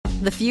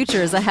The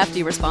future is a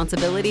hefty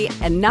responsibility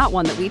and not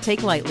one that we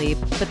take lightly.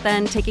 But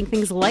then taking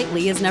things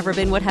lightly has never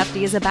been what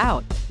Hefty is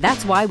about.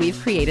 That's why we've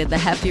created the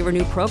Hefty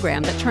Renew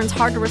program that turns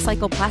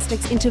hard-to-recycle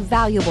plastics into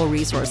valuable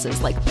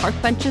resources like park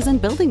benches and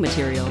building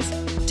materials.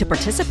 To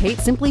participate,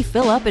 simply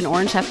fill up an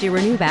orange Hefty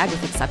Renew bag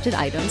with accepted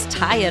items,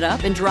 tie it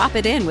up, and drop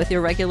it in with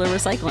your regular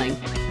recycling.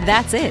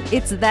 That's it.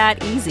 It's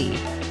that easy.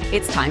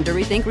 It's time to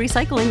rethink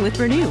recycling with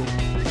Renew.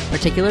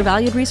 Particular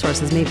valued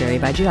resources may vary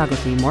by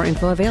geography. More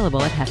info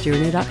available at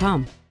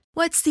heftyrenew.com.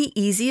 What's the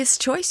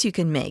easiest choice you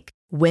can make?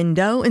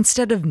 Window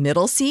instead of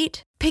middle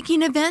seat?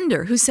 Picking a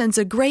vendor who sends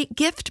a great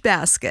gift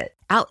basket?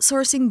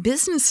 Outsourcing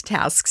business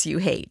tasks you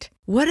hate?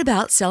 What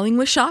about selling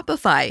with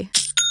Shopify?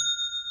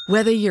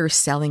 Whether you're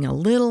selling a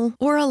little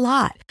or a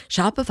lot,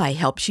 Shopify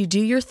helps you do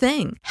your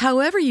thing,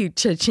 however you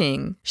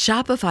cha-ching.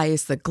 Shopify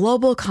is the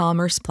global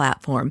commerce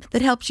platform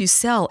that helps you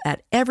sell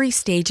at every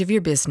stage of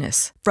your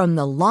business. From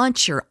the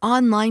launch your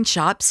online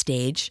shop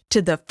stage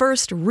to the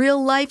first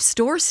real-life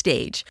store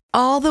stage,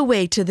 all the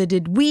way to the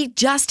did we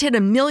just hit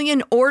 1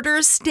 million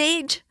orders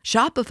stage.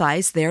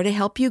 Shopify's there to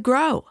help you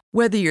grow.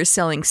 Whether you're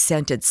selling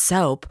scented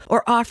soap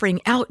or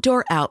offering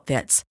outdoor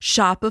outfits,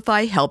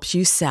 Shopify helps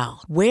you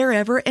sell.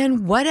 Wherever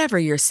and whatever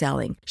you're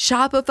selling,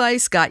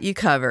 Shopify's got you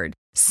covered.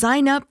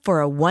 Sign up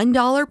for a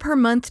 $1 per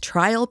month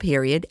trial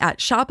period at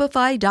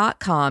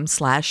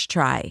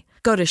shopify.com/try.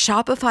 Go to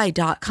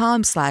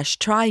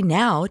shopify.com/try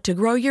now to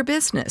grow your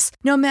business,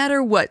 no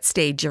matter what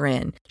stage you're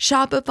in.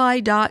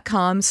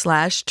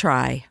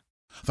 Shopify.com/try.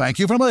 Thank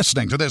you for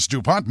listening to this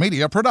DuPont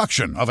Media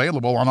production,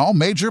 available on all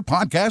major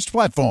podcast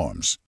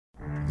platforms.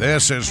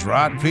 This is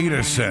Rod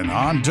Peterson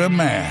on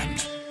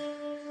demand.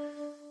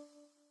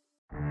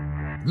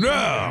 No!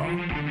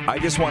 I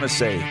just want to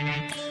say,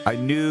 I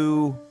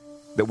knew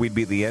that we'd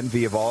be the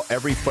envy of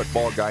every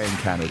football guy in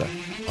Canada.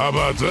 How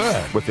about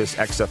that? With this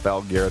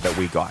XFL gear that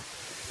we got.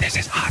 This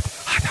is hot.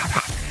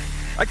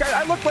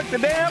 I look like the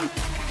damn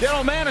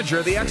general manager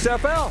of the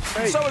XFL.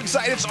 Hey. I'm so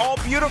excited. It's all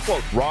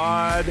beautiful.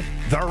 Rod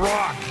the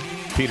Rock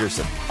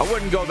Peterson. I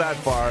wouldn't go that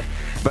far,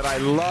 but I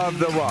love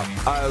the Rock.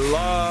 I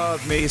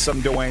love me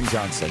some Dwayne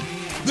Johnson.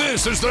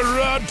 This is the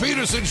Rod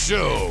Peterson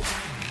Show.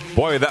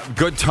 Boy, that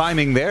good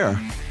timing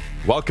there.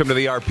 Welcome to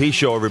the RP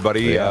Show,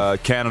 everybody. Yeah.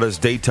 Canada's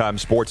daytime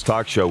sports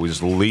talk show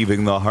is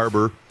leaving the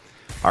harbor.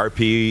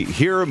 RP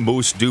here,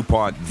 Moose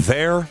DuPont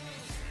there.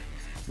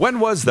 When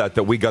was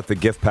that we got the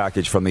gift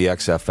package from the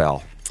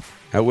XFL?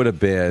 That would have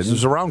been... It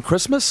was around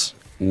Christmas?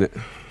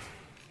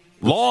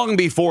 Long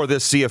before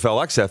this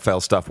CFL,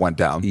 XFL stuff went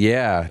down.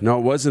 Yeah. No,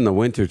 it was in the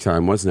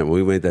wintertime, wasn't it? When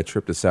we made that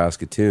trip to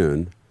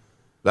Saskatoon.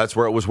 That's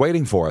where it was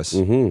waiting for us.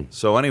 Mm-hmm.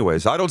 So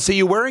anyways, I don't see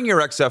you wearing your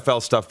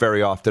XFL stuff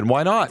very often.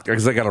 Why not?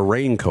 Because I got a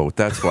raincoat,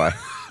 that's why.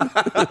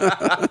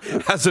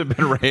 Hasn't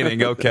been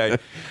raining, okay.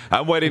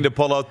 I'm waiting to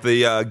pull out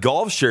the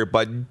golf shirt,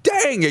 but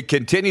dang, it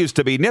continues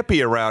to be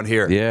nippy around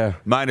here. Yeah.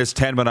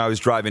 -10 when I was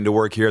driving to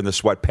work here in the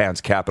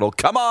sweatpants capital.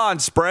 Come on,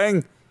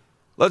 spring.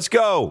 Let's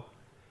go.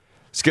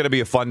 It's going to be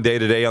a fun day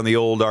today on the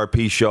old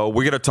RP Show.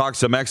 We're going to talk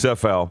some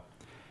XFL.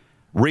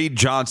 Reid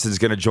Johnson's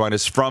going to join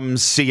us from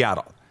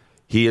Seattle.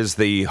 He is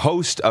the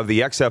host of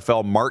the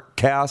XFL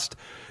Markcast.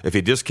 If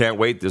you just can't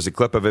wait, there's a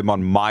clip of him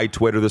on my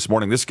Twitter this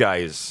morning. This guy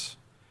he's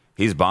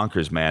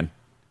bonkers, man.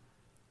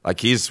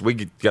 Like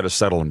we got to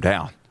settle him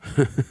down.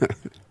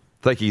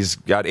 It's like he's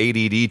got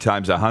ADD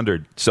times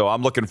 100. So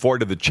I'm looking forward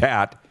to the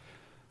chat.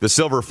 The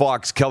Silver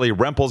Fox, Kelly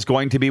Rempel's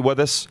going to be with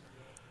us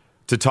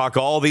to talk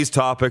all these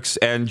topics.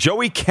 And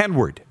Joey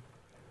Kenward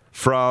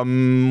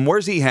from,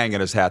 where's he hanging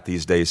his hat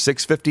these days?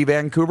 650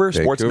 Vancouver?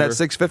 Sportsnet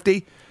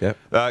 650?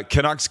 Yep.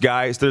 Canucks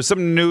guys. There's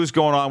some news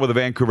going on with the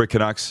Vancouver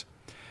Canucks.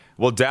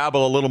 We'll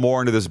dabble a little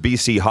more into this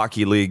BC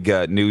Hockey League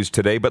news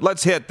today. But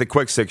let's hit the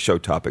quick six show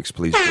topics,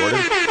 please, Jordan.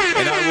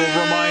 And I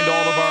will remind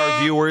all of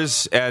our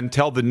viewers and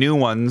tell the new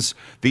ones,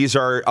 these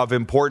are of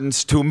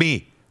importance to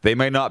me. They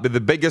may not be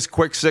the biggest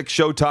quick six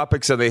show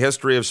topics in the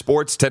history of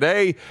sports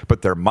today,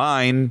 but they're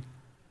mine.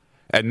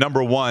 And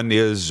number one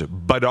is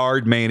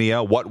Bedard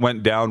Mania, what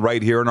went down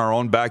right here in our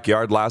own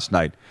backyard last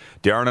night.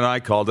 Darren and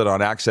I called it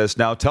on Access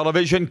Now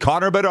Television.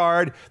 Connor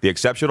Bedard, the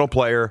exceptional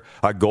player,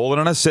 a goal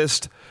and an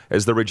assist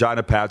as the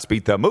Regina Pats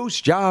beat the Moose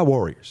Jaw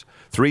Warriors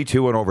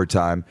 3-2 in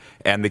overtime.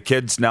 And the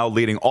kid's now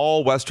leading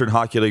all Western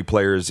Hockey League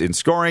players in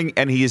scoring,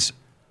 and he's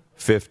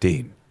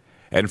 15.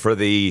 And for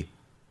the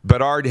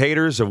Bedard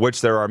haters, of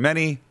which there are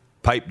many,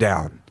 pipe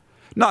down.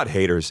 Not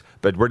haters,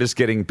 but we're just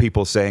getting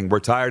people saying,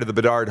 we're tired of the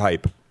Bedard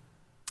hype.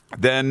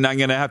 Then I'm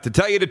going to have to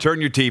tell you to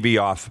turn your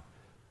TV off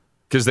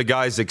because the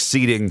guy's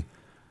exceeding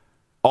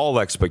all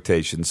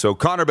expectations. So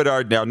Connor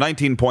Bedard now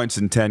 19 points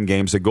in 10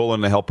 games, a goal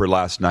and a helper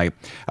last night.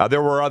 There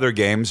were other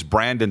games.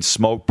 Brandon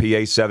smoked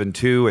PA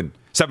 7-2 and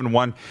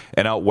 7-1,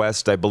 and out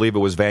west, I believe it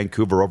was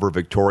Vancouver over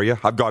Victoria.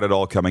 I've got it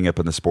all coming up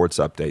in the sports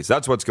updates.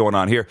 That's what's going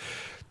on here.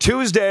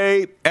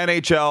 Tuesday,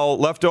 NHL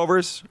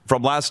leftovers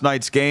from last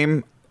night's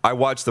game. I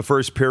watched the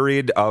first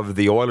period of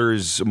the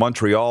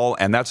Oilers-Montreal,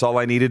 and that's all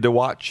I needed to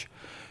watch.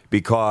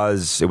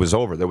 Because it was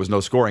over. There was no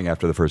scoring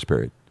after the first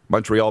period.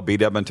 Montreal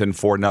beat Edmonton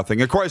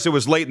 4-0. Of course, it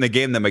was late in the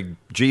game that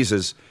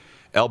McJesus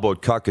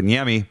elbowed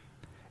Kotkaniemi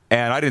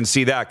And I didn't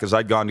see that because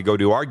I'd gone to go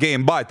do our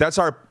game. But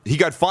he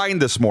got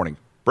fined this morning.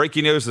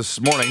 Breaking news this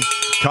morning.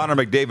 Connor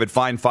McDavid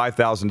fined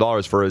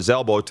 $5,000 for his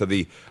elbow to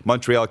the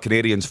Montreal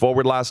Canadiens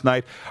forward last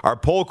night. Our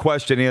poll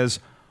question is,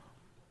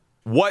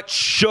 what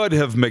should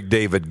have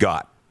McDavid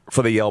got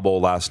for the elbow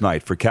last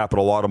night for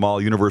Capital Auto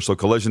Mall Universal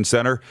Collision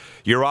Center?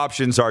 Your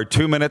options are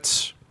 2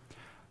 minutes,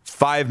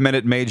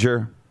 5-minute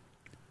major,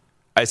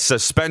 a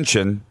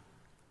suspension,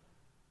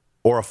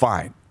 or a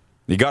fine.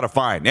 You got a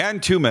fine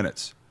and 2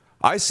 minutes.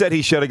 I said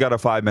he should have got a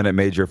 5-minute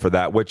major for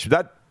that,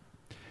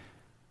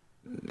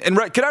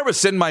 and can I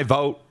rescind my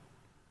vote?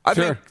 I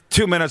think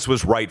 2 minutes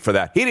was right for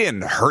that. He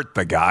didn't hurt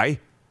the guy.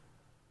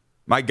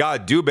 My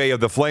God, Dubé of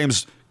the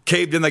Flames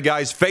caved in the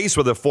guy's face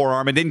with a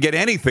forearm and didn't get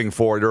anything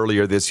for it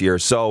earlier this year.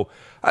 So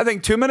I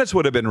think 2 minutes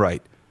would have been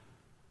right.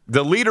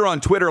 The leader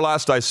on Twitter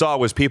last I saw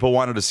was people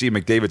wanted to see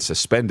McDavid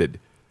suspended.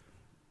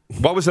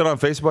 What was it on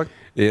Facebook?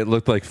 It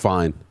looked like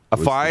fine. A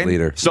fine?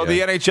 Leader. So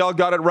the NHL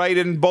got it right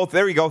in both.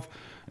 There you go.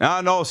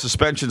 No,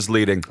 suspension's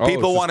leading.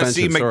 People want to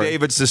see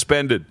McDavid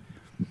suspended.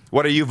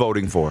 What are you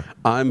voting for?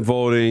 I'm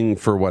voting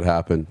for what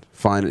happened.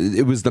 Fine.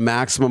 It was the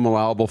maximum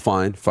allowable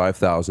fine,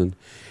 $5,000.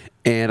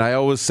 And I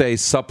always say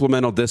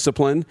supplemental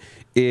discipline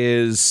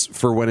is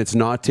for when it's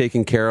not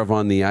taken care of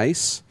on the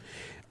ice.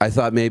 I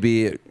thought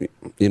maybe,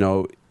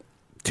 2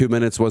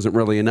 minutes wasn't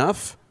really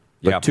enough.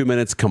 But 2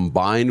 minutes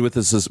combined with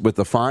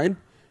the fine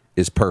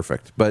is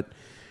perfect. But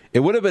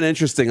it would have been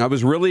interesting. I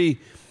was really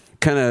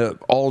kind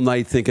of all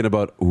night thinking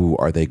about,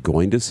 are they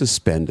going to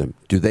suspend him?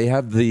 Do they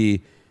have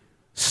the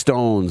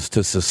stones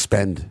to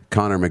suspend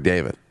Connor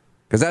McDavid?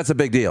 Because that's a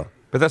big deal.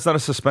 But that's not a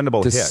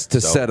suspendable hit.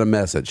 To set a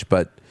message.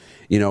 But,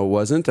 it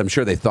wasn't. I'm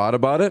sure they thought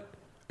about it.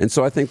 And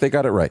so I think they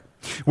got it right.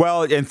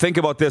 Well, and think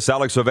about this.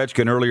 Alex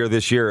Ovechkin earlier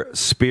this year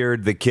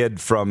speared the kid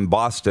from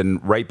Boston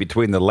right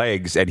between the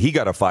legs, and he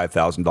got a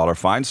 $5,000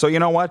 fine. So you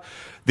know what?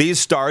 These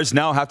stars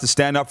now have to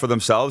stand up for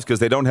themselves because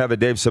they don't have a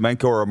Dave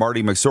Semenko or a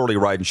Marty McSorley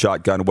riding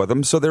shotgun with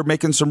them, so they're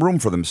making some room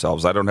for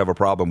themselves. I don't have a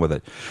problem with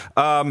it.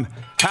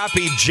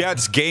 Happy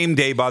Jets game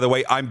day, by the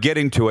way. I'm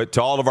getting to it.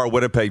 To all of our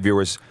Winnipeg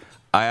viewers,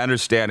 I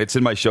understand. It's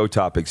in my show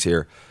topics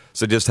here.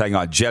 So just hang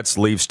on. Jets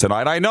Leafs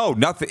tonight. I know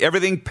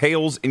everything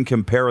pales in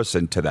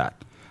comparison to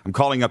that. I'm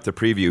calling up the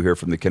preview here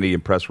from the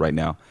Canadian Press right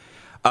now.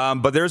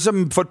 But there's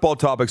some football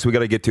topics we got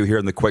to get to here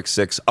in the quick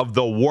six of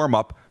the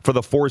warm-up for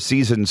the Four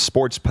Seasons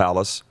Sports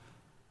Palace.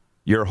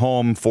 Your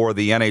home for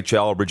the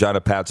NHL,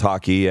 Regina Pats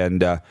hockey,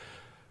 and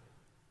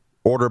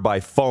order by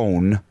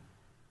phone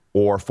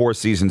or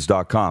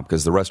fourseasons.com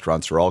because the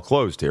restaurants are all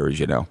closed here, as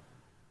you know,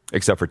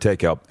 except for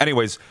takeout.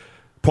 Anyways,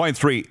 point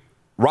 3.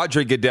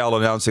 Roger Goodell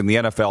announcing the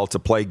NFL to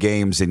play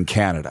games in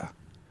Canada.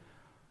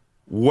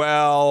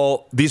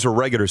 Well, these are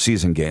regular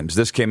season games.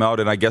 This came out,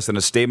 and I guess in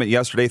a statement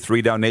yesterday,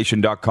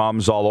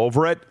 3downnation.com's all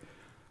over it.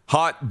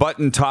 Hot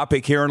button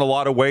topic here in a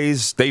lot of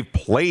ways. They've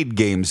played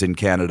games in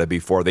Canada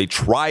before. They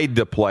tried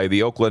to play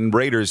the Oakland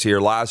Raiders here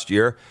last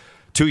year,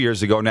 2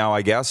 years ago now,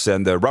 I guess,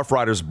 and the Rough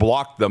Riders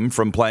blocked them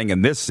from playing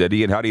in this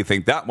city. And how do you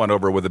think that went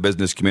over with the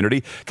business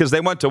community? Because they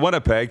went to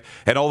Winnipeg,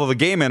 and although the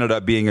game ended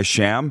up being a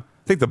sham,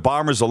 I think the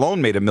Bombers alone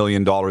made $1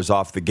 million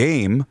off the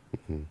game.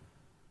 Mm-hmm.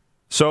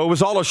 So it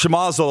was all a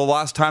schmozzle the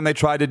last time they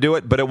tried to do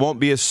it, but it won't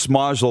be a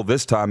schmozzle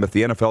this time if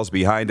the NFL's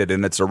behind it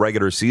and it's a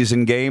regular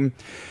season game.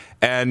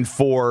 And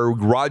for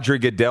Roger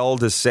Goodell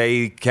to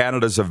say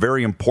Canada's a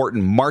very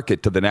important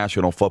market to the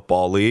National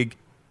Football League,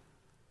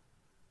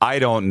 I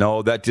don't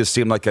know. That just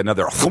seemed like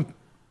another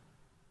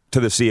to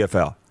the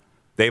CFL.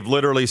 They've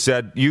literally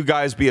said, you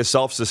guys be a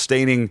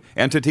self-sustaining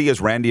entity, as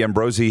Randy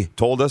Ambrosie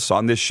told us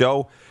on this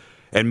show.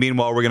 And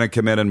meanwhile, we're going to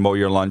come in and mow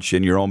your lunch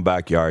in your own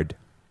backyard.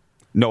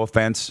 No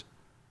offense,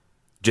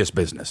 just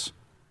business.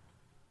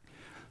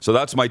 So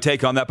that's my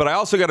take on that. But I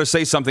also got to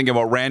say something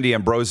about Randy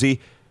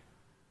Ambrosie.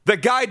 The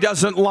guy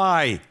doesn't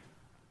lie.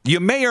 You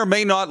may or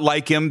may not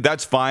like him.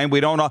 That's fine. We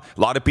don't know.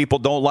 A lot of people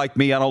don't like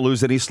me. I don't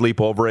lose any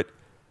sleep over it.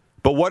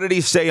 But what did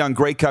he say on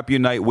Grey Cup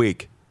Unite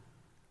Week?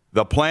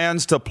 The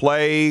plans to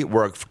play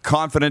were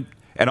confident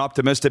and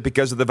optimistic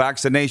because of the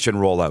vaccination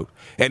rollout.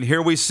 And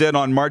here we sit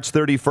on March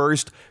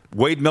 31st.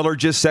 Wade Miller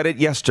just said it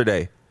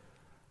yesterday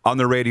on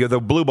the radio,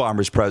 the Blue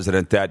Bombers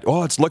president, that,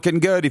 it's looking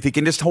good. If you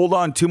can just hold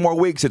on 2 more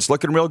weeks, it's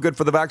looking real good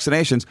for the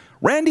vaccinations.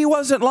 Randy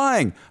wasn't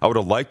lying. I would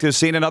have liked to have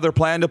seen another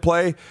plan to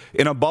play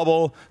in a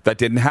bubble. That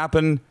didn't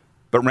happen,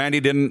 but Randy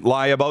didn't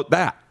lie about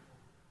that.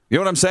 You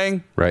know what I'm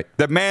saying? Right.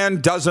 The man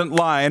doesn't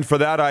lie, and for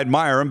that I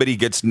admire him, but he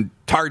gets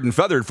tarred and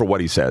feathered for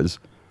what he says.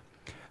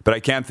 But I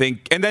can't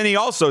think. And then he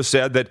also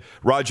said that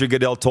Roger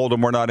Goodell told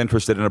him, we're not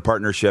interested in a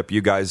partnership.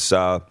 You guys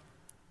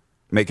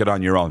make it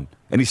on your own.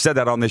 And he said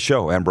that on this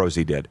show,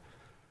 Ambrosie did.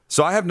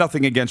 So I have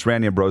nothing against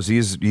Randy Ambrosie.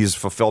 He's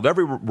fulfilled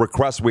every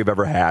request we've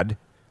ever had.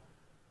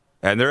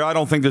 And I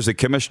don't think there's a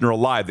commissioner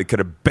alive that could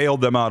have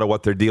bailed them out of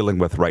what they're dealing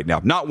with right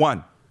now. Not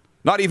one.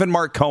 Not even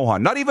Mark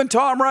Cohen. Not even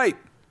Tom Wright,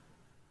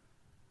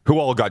 who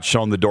all got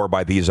shown the door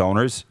by these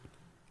owners.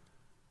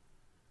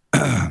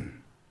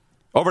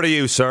 Over to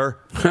you, sir.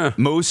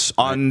 Moose,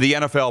 on the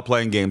NFL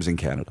playing games in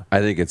Canada.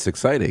 I think it's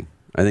exciting.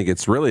 I think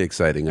it's really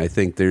exciting. I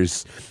think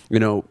there's,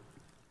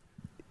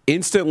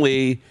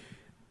 instantly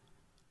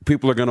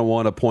people are going to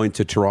want to point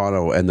to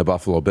Toronto and the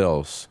Buffalo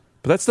Bills.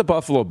 But that's the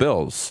Buffalo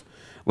Bills.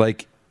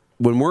 Like,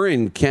 when we're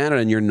in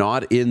Canada and you're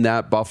not in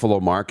that Buffalo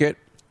market,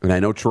 and I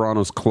know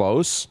Toronto's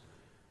close,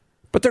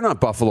 but they're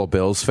not Buffalo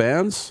Bills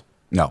fans.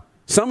 No.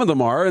 Some of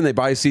them are, and they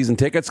buy season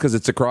tickets because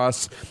it's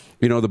across,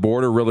 the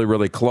border really,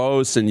 really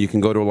close, and you can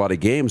go to a lot of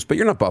games, but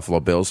you're not Buffalo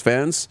Bills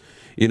fans.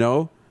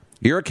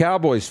 You're a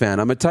Cowboys fan.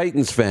 I'm a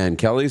Titans fan.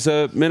 Kelly's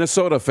a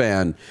Minnesota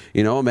fan.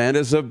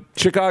 Amanda's a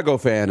Chicago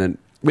fan, and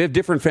we have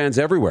different fans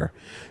everywhere.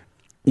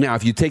 Now,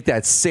 if you take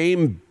that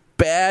same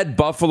bad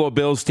Buffalo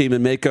Bills team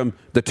and make them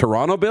the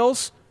Toronto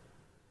Bills,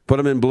 put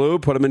them in blue,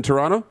 put them in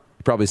Toronto,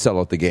 you probably sell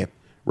out the game,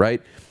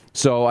 right?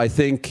 So I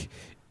think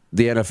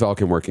the NFL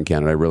can work in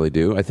Canada. I really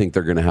do. I think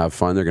they're going to have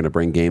fun. They're going to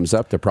bring games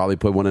up. They'll probably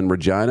put one in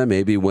Regina,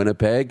 maybe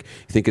Winnipeg.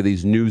 You think of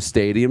these new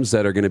stadiums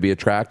that are going to be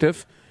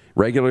attractive.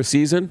 Regular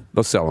season,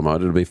 they'll sell them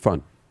out. It'll be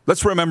fun.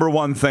 Let's remember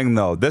one thing,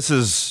 though.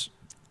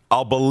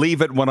 I'll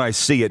believe it when I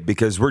see it,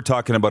 because we're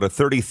talking about a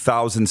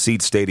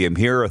 30,000-seat stadium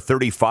here, a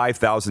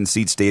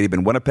 35,000-seat stadium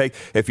in Winnipeg.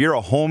 If you're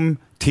a home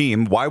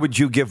team, why would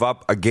you give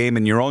up a game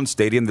in your own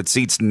stadium that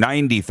seats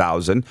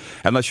 90,000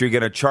 unless you're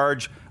going to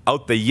charge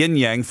out the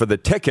yin-yang for the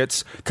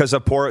tickets because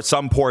of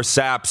some poor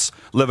saps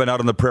living out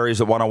on the prairies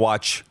that want to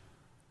watch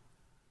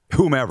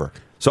whomever?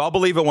 So I'll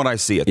believe it when I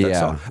see it.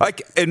 That's all.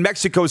 Like in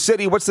Mexico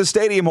City, what's the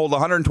stadium hold?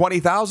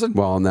 120,000?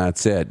 Well, and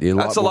that's it.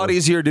 That's a lot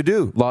easier to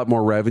do. A lot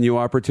more revenue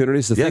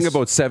opportunities. The thing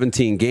about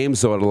 17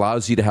 games, though, it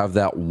allows you to have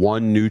that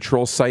one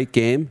neutral site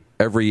game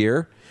every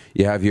year.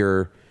 You have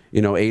your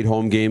 8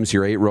 home games,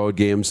 your 8 road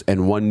games,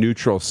 and one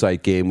neutral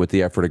site game with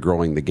the effort of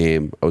growing the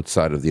game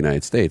outside of the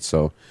United States.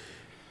 So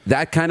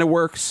that kind of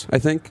works, I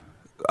think.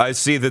 I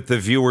see that the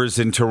viewers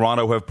in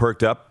Toronto have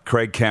perked up.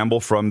 Craig Campbell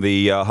from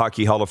the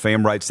Hockey Hall of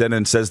Fame writes in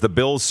and says the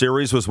Bills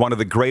series was one of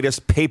the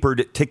greatest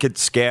papered ticket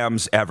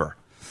scams ever.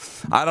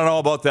 I don't know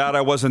about that.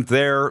 I wasn't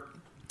there.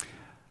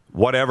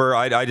 Whatever.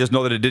 I just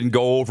know that it didn't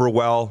go over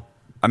well.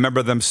 I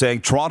remember them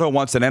saying Toronto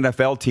wants an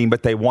NFL team,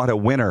 but they want a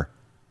winner.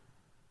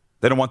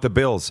 They don't want the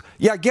Bills.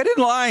 Yeah, get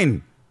in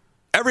line.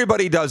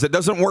 Everybody does. It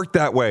doesn't work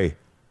that way.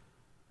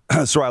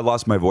 Sorry, I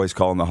lost my voice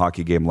calling the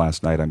hockey game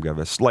last night. I'm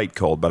having a slight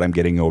cold, but I'm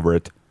getting over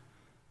it.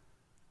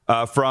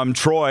 From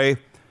Troy,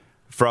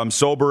 from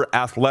Sober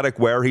Athletic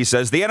Wear, he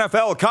says, the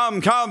NFL,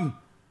 come.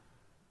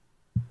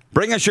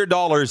 Bring us your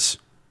dollars.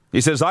 He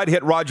says, I'd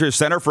hit Rogers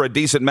Center for a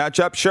decent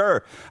matchup.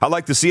 Sure, I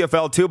like the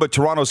CFL too, but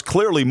Toronto's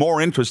clearly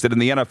more interested in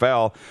the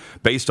NFL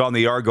based on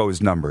the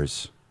Argos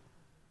numbers.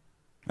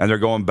 And they're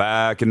going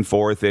back and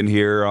forth in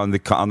here on the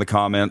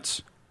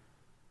comments.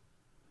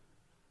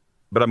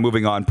 But I'm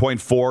moving on.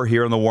 Point 4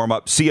 here in the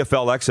warm-up.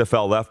 CFL,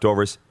 XFL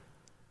leftovers.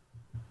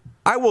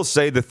 I will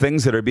say the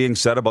things that are being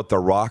said about The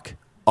Rock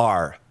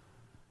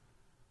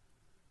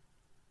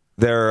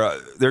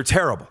they're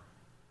terrible.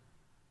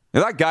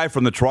 That guy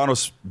from the Toronto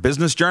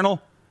Business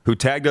Journal who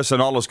tagged us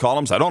in all those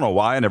columns, I don't know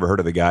why. I never heard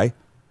of the guy.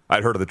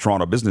 I'd heard of the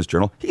Toronto Business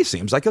Journal. He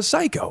seems like a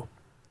psycho.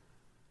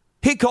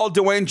 He called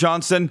Dwayne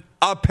Johnson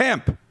a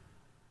pimp.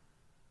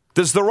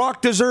 Does The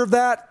Rock deserve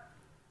that?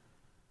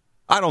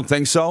 I don't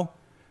think so.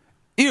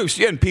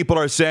 And people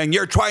are saying,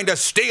 you're trying to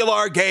steal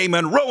our game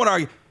and ruin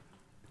our...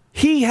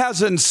 He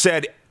hasn't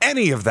said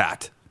any of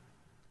that.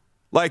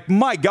 Like,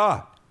 my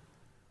God.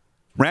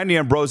 Randy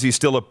Ambrosi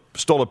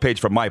stole a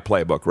page from my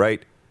playbook,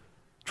 right?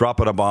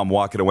 Dropping a bomb,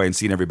 walking away, and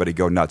seeing everybody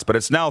go nuts. But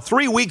it's now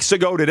 3 weeks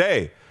ago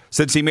today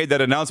since he made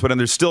that announcement, and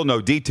there's still no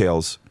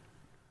details.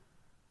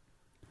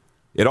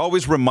 It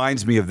always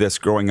reminds me of this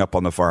growing up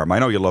on the farm. I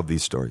know you love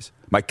these stories.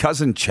 My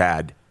cousin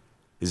Chad,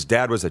 his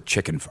dad was a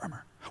chicken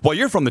farmer. Well,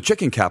 you're from the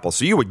chicken capital,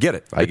 so you would get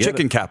it. The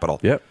chicken capital.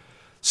 Yep.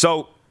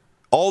 So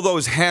all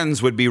those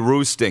hens would be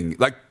roosting,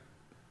 like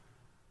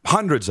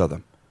hundreds of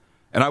them.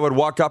 And I would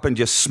walk up and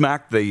just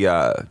smack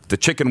the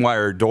chicken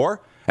wire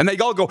door, and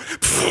they'd all go,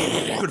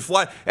 would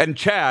fly. And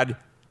Chad,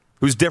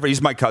 who's different,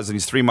 he's my cousin,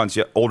 he's 3 months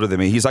older than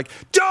me, he's like,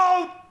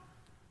 don't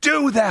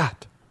do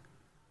that.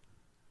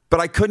 But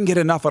I couldn't get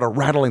enough out of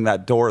rattling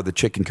that door of the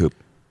chicken coop.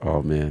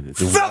 Oh, man.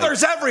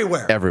 Feathers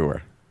everywhere.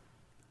 Everywhere.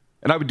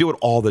 And I would do it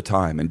all the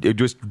time, and it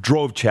just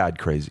drove Chad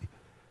crazy.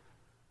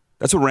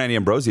 That's what Randy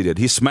Ambrosi did.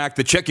 He smacked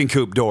the chicken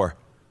coop door.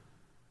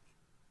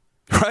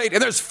 Right?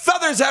 And there's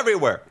feathers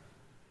everywhere.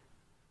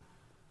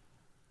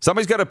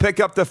 Somebody's got to pick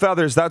up the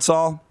feathers, that's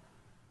all.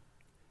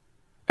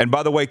 And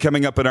by the way,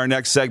 coming up in our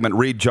next segment,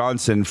 Reid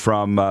Johnson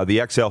from the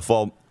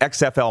XFL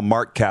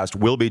Markcast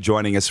will be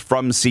joining us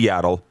from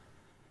Seattle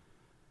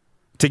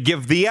to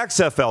give the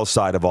XFL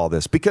side of all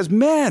this. Because,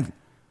 man,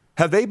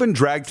 have they been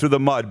dragged through the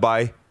mud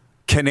by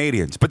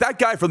Canadians. But that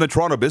guy from the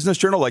Toronto Business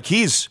Journal, like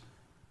he's...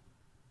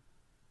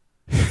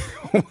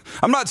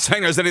 I'm not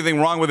saying there's anything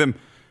wrong with him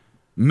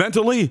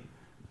mentally,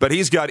 but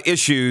he's got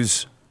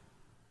issues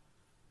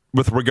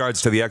with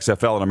regards to the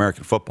XFL and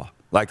American football.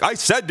 Like I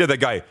said to the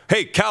guy,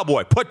 hey,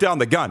 cowboy, put down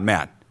the gun,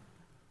 man.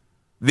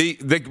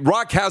 The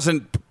Rock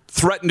hasn't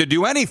threatened to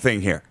do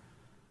anything here.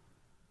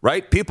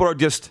 Right? People are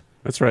just...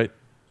 That's right.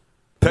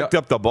 Picked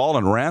up the ball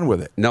and ran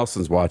with it.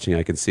 Nelson's watching.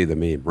 I can see the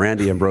meme.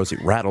 Randy Ambrosi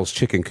rattles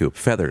chicken coop.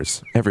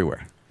 Feathers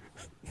everywhere.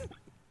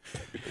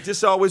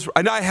 Just always,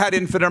 and I had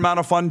infinite amount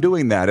of fun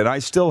doing that, and I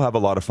still have a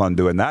lot of fun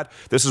doing that.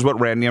 This is what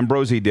Randy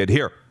Ambrosi did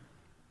here.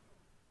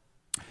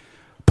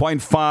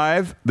 Point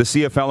 5, the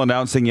CFL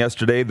announcing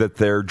yesterday that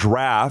their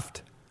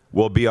draft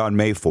will be on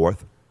May 4th,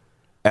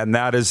 and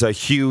that is a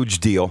huge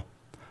deal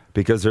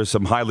because there's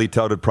some highly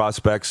touted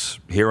prospects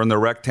here in the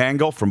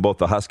rectangle from both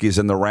the Huskies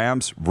and the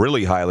Rams,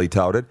 really highly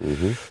touted.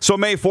 Mm-hmm. So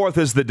May 4th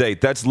is the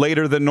date. That's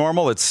later than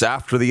normal. It's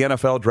after the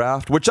NFL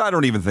draft, which I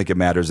don't even think it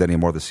matters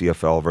anymore, the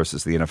CFL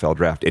versus the NFL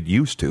draft. It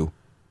used to.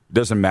 It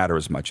doesn't matter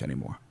as much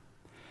anymore.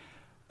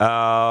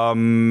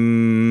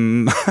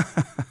 From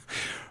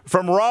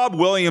Rob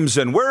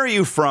Williamson. Where are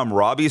you from,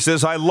 Rob? He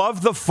says, I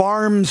love the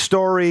farm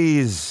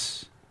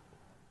stories.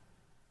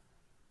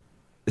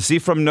 Is he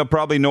from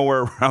probably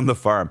nowhere around the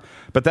farm?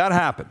 But that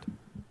happened.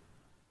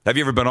 Have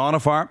you ever been on a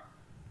farm?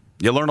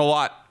 You learn a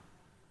lot.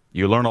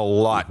 You learn a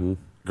lot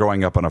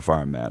growing up on a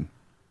farm, man.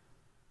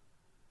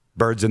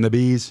 Birds and the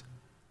bees.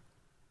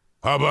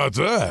 How about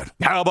that?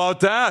 How about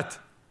that?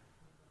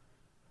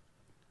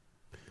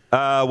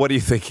 What are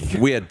you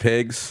thinking? We had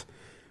pigs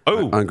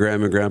on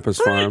Grandma and Grandpa's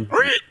farm.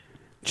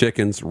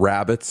 Chickens,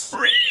 rabbits.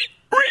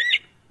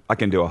 I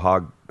can do a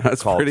hog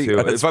call, too.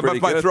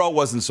 If my throat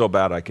wasn't so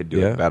bad, I could do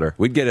it better.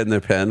 We'd get in their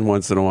pen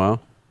once in a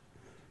while.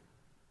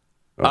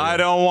 I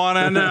don't want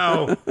to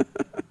know.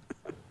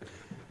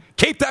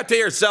 Keep that to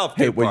yourself.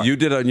 Hey, what you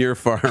did on your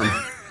farm.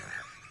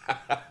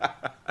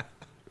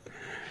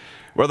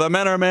 Where the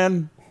men are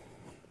men.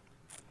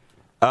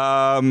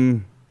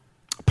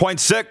 Point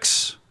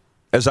 6,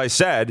 as I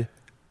said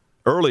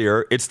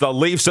earlier, it's the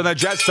Leafs and the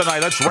Jets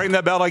tonight. Let's ring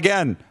the bell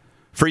again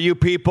for you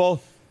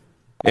people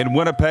in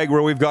Winnipeg,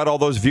 where we've got all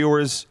those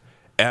viewers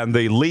and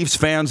the Leafs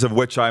fans, of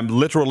which I'm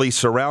literally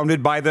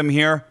surrounded by them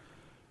here.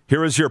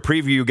 Here is your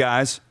preview,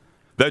 guys.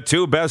 The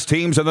two best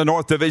teams in the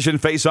North Division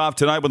face off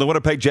tonight when the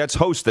Winnipeg Jets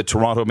host the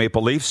Toronto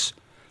Maple Leafs.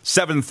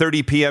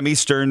 7:30 p.m.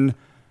 Eastern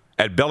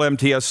at Bell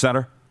MTS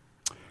Center.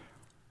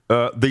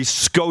 The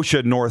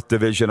Scotia North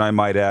Division, I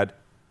might add.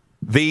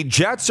 The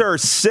Jets are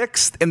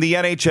 6th in the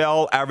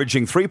NHL,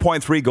 averaging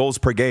 3.3 goals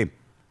per game,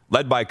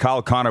 led by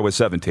Kyle Connor with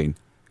 17.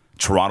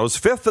 Toronto's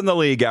 5th in the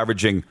league,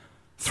 averaging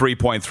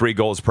 3.3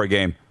 goals per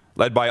game,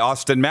 led by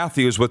Austin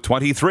Matthews with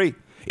 23.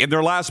 In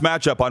their last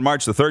matchup on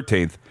March the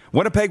 13th,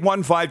 Winnipeg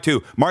won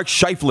 5-2. Mark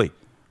Scheifele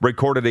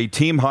recorded a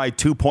team-high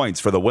 2 points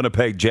for the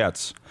Winnipeg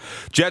Jets.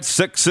 Jets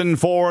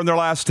 6-4 in their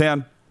last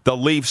 10. The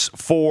Leafs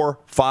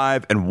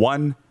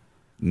 4-5-1.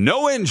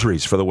 No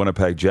injuries for the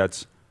Winnipeg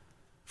Jets.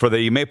 For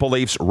the Maple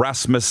Leafs,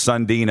 Rasmus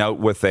Sundin out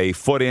with a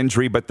foot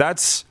injury, but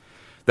that's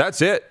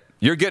it.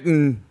 You're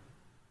getting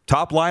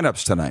top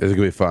lineups tonight. It's going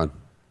to be fun.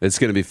 It's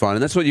going to be fun.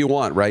 And that's what you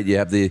want, right? You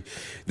have the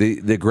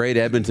great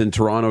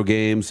Edmonton-Toronto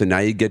games, and now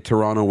you get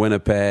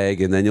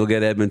Toronto-Winnipeg, and then you'll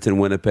get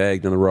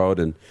Edmonton-Winnipeg down the road.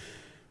 And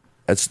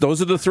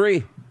those are the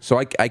three. So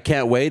I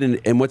can't wait.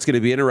 And what's going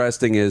to be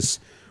interesting is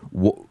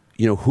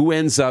who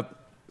ends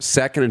up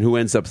second and who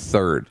ends up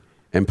third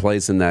and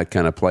plays in that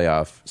kind of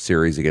playoff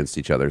series against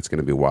each other. It's going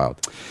to be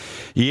wild.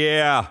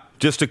 Yeah,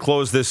 just to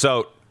close this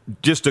out,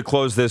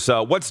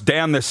 what's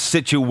Dan the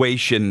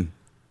situation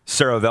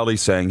Saravelli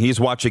saying? He's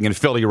watching in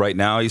Philly right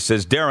now. He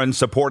says, Darren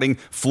supporting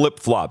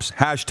flip-flops.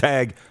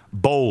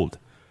 #bold.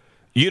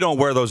 You don't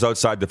wear those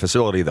outside the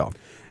facility, though.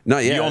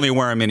 Not yet. You only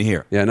wear them in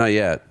here. Yeah, not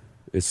yet.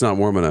 It's not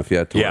warm enough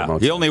yet to wear them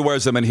outside. He only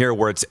wears them in here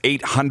where it's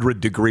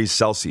 800 degrees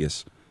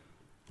Celsius.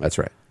 That's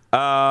right.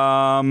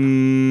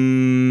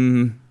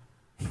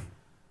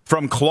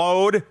 From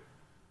Claude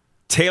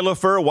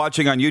Taylor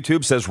watching on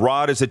YouTube says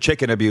Rod is a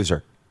chicken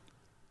abuser.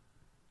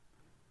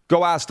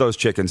 Go ask those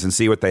chickens and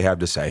see what they have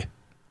to say.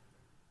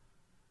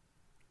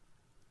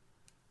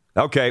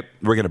 Okay,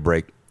 we're going to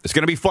break. It's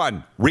going to be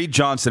fun. Reid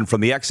Johnson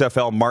from the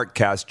XFL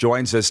Markcast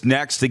joins us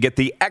next to get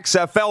the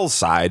XFL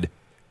side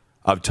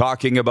of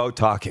talking about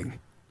talking.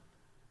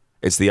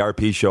 It's the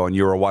RP Show, and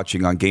you are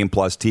watching on Game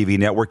Plus TV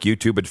Network,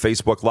 YouTube, and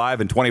Facebook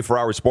Live, and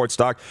 24-hour sports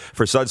talk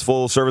for Suds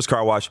Full Service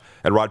Car Wash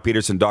at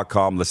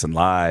rodpeterson.com. Listen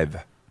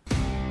live.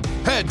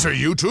 Head to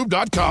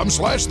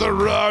youtube.com/The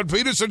Rod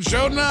Peterson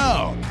Show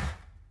now.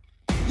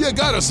 You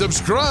gotta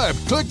subscribe.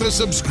 Click the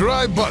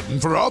subscribe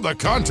button for all the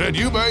content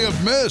you may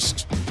have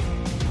missed.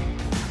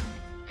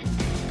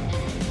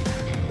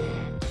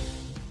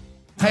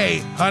 Hey,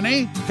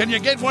 honey, can you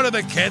get one of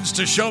the kids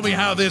to show me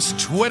how this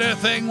Twitter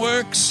thing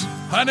works?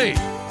 Honey,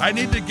 I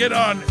need to get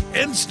on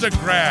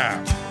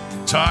Instagram.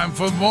 Time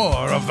for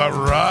more of The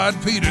Rod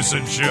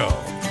Peterson Show.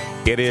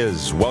 It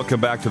is.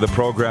 Welcome back to the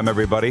program,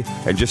 everybody.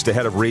 And just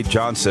ahead of Reid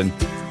Johnson,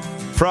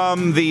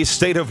 from the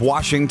state of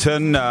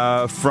Washington,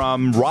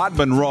 from Rod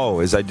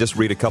Monroe, as I just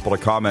read a couple of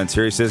comments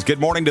here. He says, good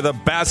morning to the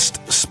best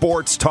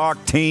sports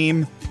talk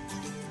team.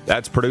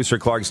 That's producer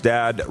Clark's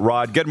dad,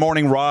 Rod. Good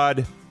morning,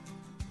 Rod.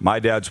 My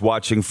dad's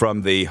watching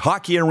from the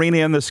hockey arena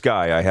in the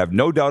sky. I have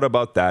no doubt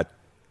about that.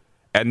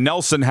 And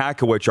Nelson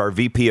Hackowich, our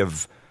VP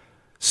of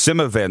Sim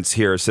Events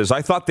here, says,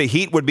 I thought the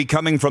heat would be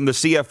coming from the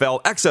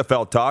CFL,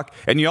 XFL talk,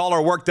 and y'all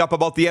are worked up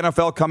about the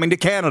NFL coming to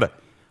Canada.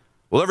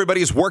 Well,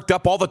 everybody's worked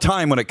up all the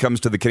time when it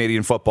comes to the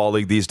Canadian Football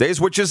League these days,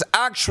 which is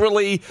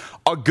actually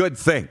a good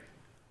thing.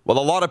 Well,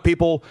 a lot of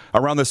people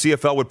around the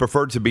CFL would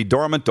prefer to be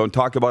dormant. Don't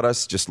talk about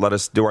us. Just let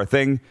us do our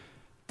thing.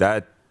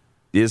 That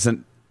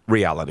isn't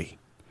reality.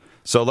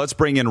 So let's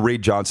bring in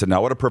Reid Johnson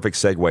now. What a perfect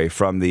segue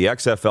from the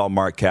XFL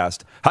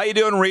Markcast. How you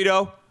doing,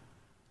 Rito?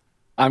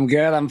 I'm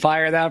good. I'm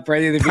fired up,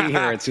 ready to be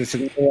here. It's just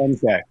another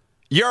Wednesday.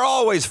 You're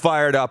always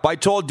fired up. I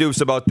told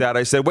Deuce about that.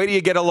 I said, wait till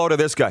you get a load of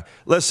this guy.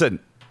 Listen,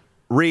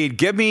 Reid,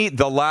 give me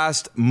the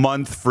last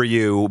month for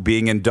you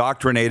being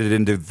indoctrinated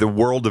into the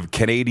world of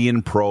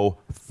Canadian pro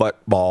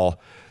football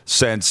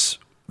since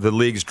the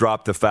leagues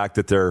dropped the fact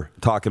that they're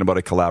talking about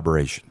a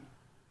collaboration.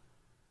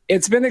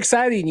 It's been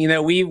exciting. You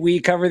know, we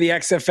cover the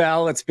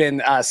XFL. It's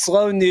been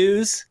slow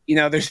news. You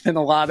know, there's been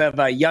a lot of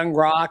Young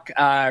Rock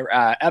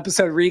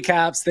episode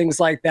recaps, things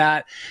like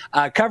that,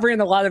 covering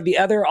a lot of the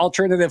other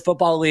alternative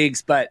football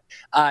leagues. But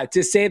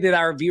to say that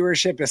our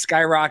viewership has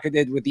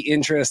skyrocketed with the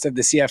interest of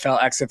the CFL,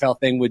 XFL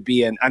thing would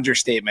be an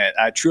understatement.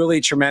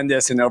 Truly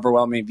tremendous and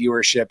overwhelming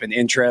viewership and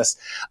interest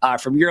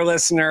from your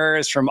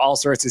listeners, from all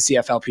sorts of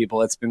CFL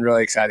people. It's been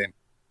really exciting.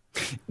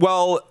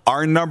 Well,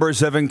 our numbers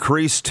have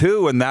increased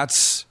too, and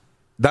that's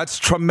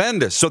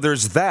tremendous. So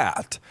there's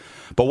that.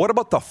 But what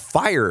about the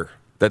fire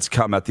that's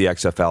come at the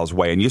XFL's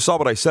way? And you saw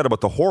what I said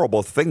about the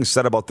horrible things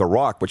said about The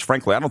Rock, which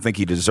frankly I don't think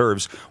he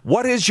deserves.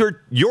 What is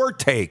your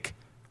take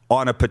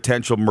on a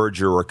potential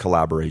merger or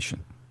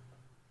collaboration?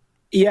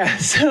 Yeah,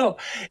 so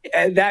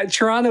that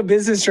Toronto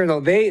Business Journal,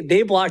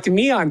 they blocked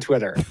me on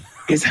Twitter.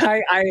 Because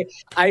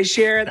I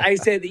shared, I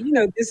said, you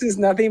know, this is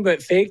nothing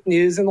but fake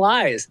news and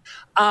lies.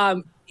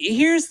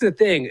 Here's the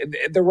thing.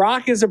 The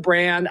Rock is a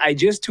brand. I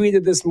just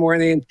tweeted this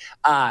morning.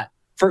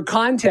 For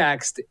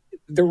context,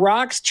 The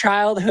Rock's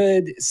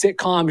childhood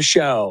sitcom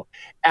show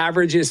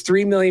averages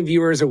 3 million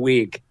viewers a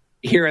week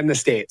here in the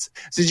States.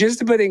 So just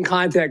to put in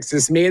context,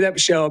 this made-up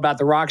show about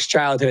The Rock's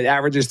childhood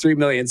averages 3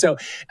 million. So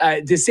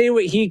to say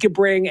what he could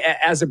bring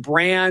as a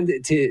brand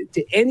to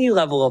any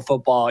level of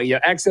football, you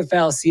know,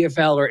 XFL,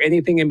 CFL, or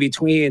anything in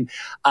between,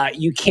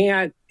 you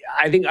can't,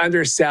 I think,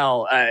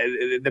 undersell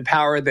the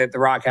power that The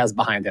Rock has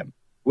behind him.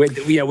 With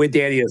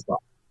Danny as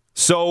well.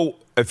 So,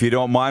 if you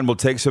don't mind, we'll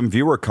take some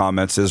viewer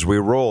comments as we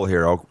roll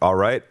here. All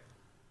right.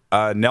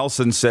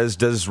 Nelson says,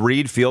 does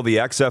Reid feel the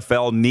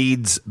XFL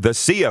needs the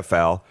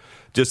CFL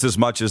just as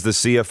much as the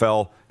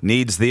CFL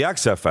needs the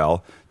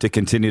XFL to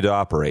continue to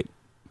operate?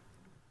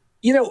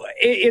 You know,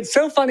 it's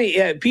so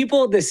funny.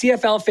 People, the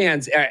CFL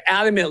fans, are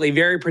adamantly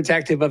very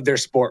protective of their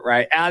sport,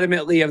 right?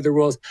 Adamantly of the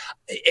rules.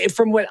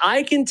 From what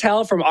I can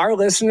tell from our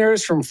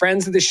listeners, from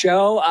friends of the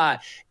show,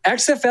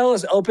 XFL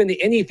is open to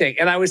anything.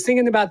 And I was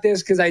thinking about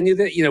this because I knew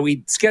that, you know,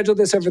 we scheduled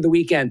this over the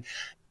weekend.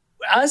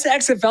 Us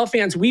XFL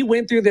fans, we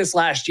went through this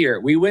last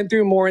year. We went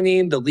through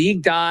mourning. The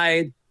league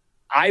died.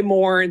 I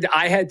mourned.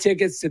 I had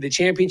tickets to the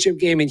championship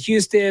game in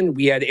Houston.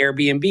 We had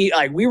Airbnb.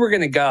 Like, we were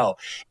going to go.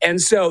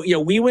 And so, you know,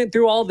 we went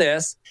through all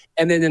this.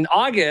 And then in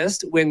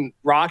August, when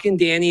Rock and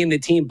Danny and the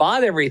team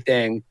bought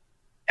everything,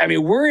 I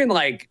mean, we're in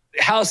like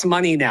house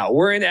money now.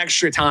 We're in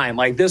extra time.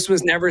 Like, this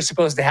was never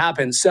supposed to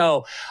happen.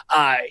 So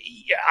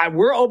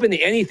we're open to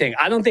anything.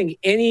 I don't think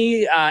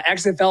any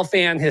XFL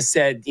fan has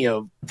said, you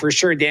know, for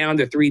sure down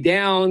to 3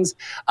 downs.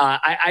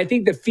 I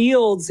think the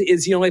fields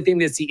is the only thing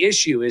that's the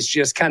issue, is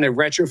just kind of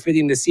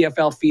retrofitting the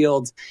CFL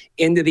fields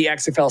into the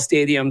XFL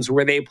stadiums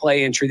where they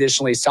play in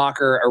traditionally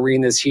soccer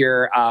arenas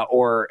here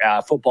or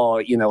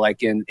football, you know,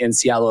 like in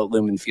Seattle at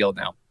Lumen Field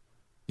now.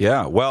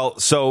 Yeah, well,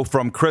 so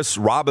from Chris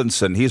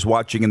Robinson, he's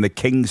watching in the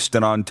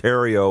Kingston,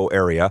 Ontario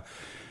area.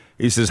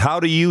 He says, how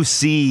do you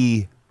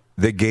see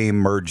the game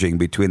merging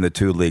between the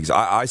two leagues?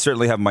 I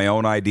certainly have my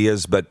own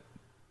ideas, but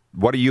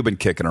what have you been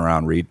kicking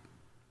around, Reid?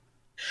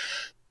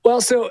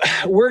 Well, so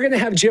we're going to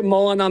have Jim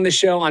Mullen on the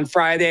show on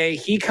Friday.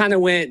 He kind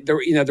of went, the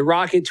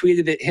Rocket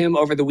tweeted at him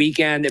over the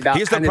weekend about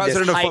he's the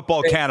president of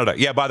Football Canada.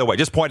 Yeah, by the way,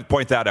 just point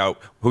that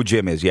out, who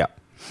Jim is, yeah.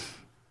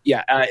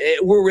 Yeah,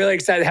 we're really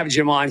excited to have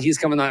Jim on. He's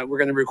coming on. We're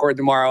going to record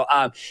tomorrow.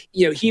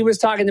 You know, he was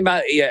talking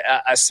about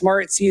a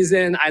smart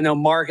season. I know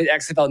Mark at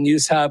XFL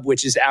News Hub,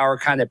 which is our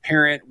kind of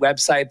parent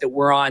website that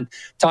we're on,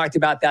 talked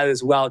about that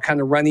as well,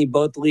 kind of running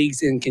both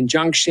leagues in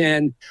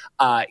conjunction,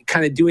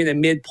 kind of doing a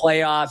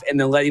mid-playoff and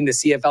then letting the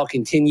CFL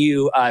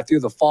continue through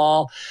the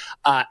fall.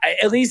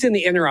 At least in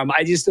the interim,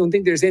 I just don't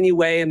think there's any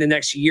way in the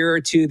next year or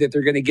two that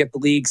they're going to get the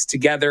leagues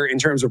together in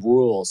terms of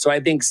rules. So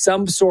I think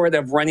some sort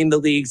of running the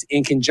leagues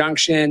in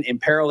conjunction, in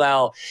parallel,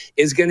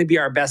 is going to be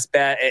our best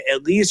bet,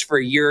 at least for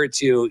a year or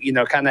two, you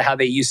know, kind of how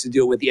they used to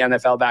do it with the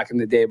NFL back in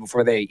the day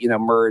before they, you know,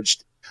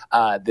 merged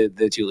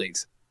the two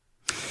leagues.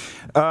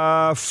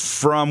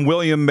 From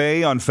William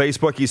May on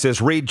Facebook, he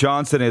says, Reid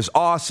Johnson is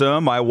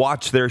awesome. I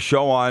watch their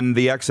show on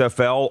the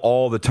XFL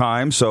all the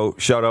time. So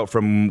shout out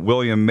from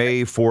William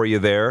May for you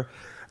there.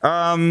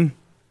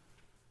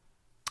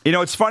 You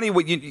know, it's funny.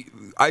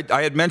 I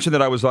had mentioned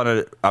that I was on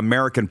an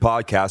American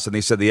podcast, and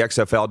they said the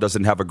XFL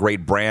doesn't have a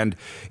great brand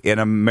in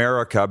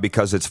America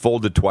because it's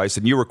folded twice.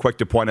 And you were quick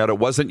to point out it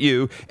wasn't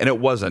you, and it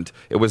wasn't.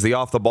 It was the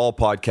Off the Ball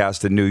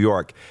podcast in New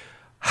York.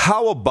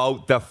 How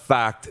about the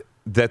fact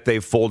that they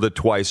folded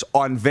twice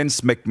on Vince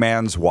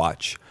McMahon's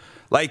watch?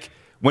 Like,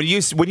 When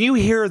you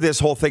hear this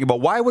whole thing about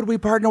why would we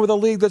partner with a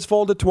league that's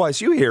folded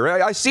twice, you hear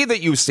it. I see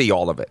that you see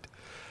all of it.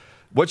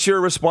 What's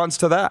your response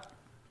to that?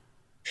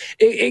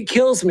 It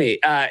kills me.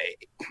 I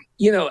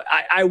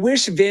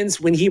wish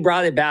Vince, when he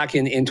brought it back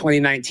in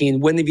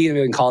 2019, wouldn't have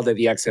even called it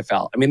the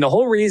XFL. I mean, the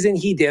whole reason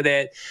he did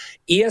it,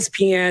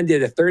 ESPN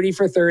did a 30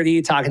 for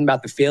 30 talking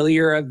about the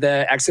failure of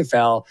the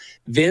XFL.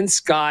 Vince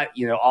got,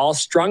 all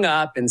strung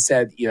up and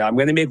said, I'm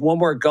going to make one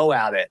more go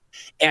at it.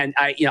 And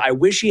I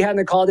wish he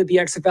hadn't called it the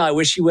XFL. I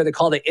wish he would have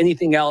called it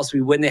anything else.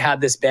 We wouldn't have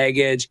had this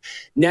baggage.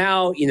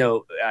 Now,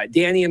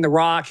 Danny and The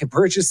Rock have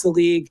purchased the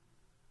league.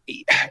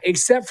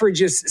 Except for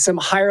just some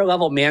higher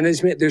level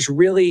management, there's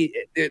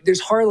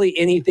hardly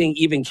anything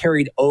even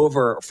carried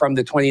over from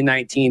the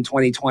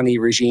 2019-2020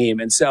 regime.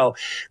 And so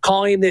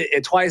calling it a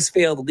twice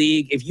failed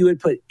league, if you had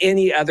put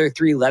any other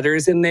three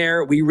letters in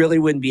there, we really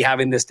wouldn't be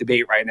having this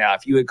debate right now.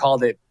 If you had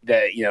called it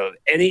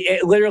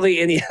literally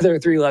any other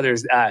three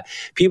letters,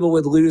 people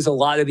would lose a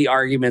lot of the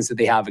arguments that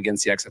they have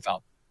against the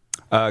XFL.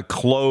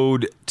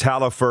 Claude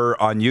Talifer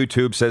on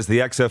YouTube says the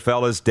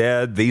XFL is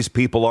dead. These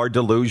people are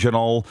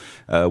delusional.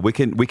 We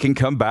can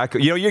come back.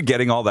 You're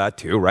getting all that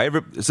too, right?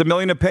 There's a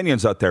million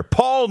opinions out there.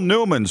 Paul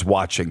Newman's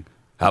watching.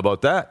 How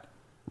about that?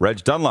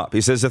 Reg Dunlop.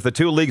 He says, if the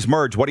two leagues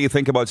merge, what do you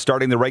think about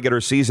starting the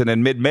regular season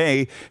in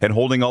mid-May and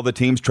holding all the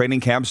teams' training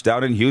camps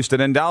down in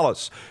Houston and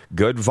Dallas?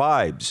 Good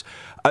vibes.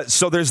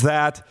 So there's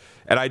that.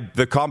 And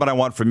the comment I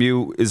want from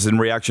you is in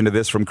reaction to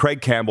this from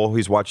Craig Campbell.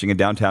 He's watching in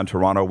downtown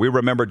Toronto. We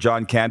remember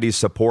John Candy's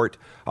support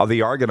of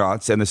the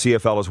Argonauts and the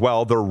CFL as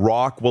well. The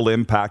Rock will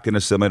impact in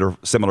a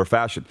similar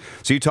fashion.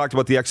 So you talked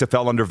about the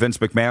XFL under Vince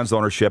McMahon's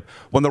ownership.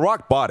 When The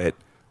Rock bought it,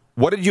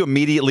 what did you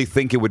immediately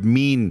think it would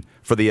mean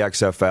for the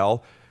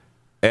XFL?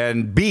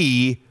 And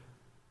B,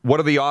 what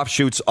are the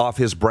offshoots off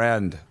his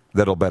brand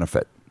that'll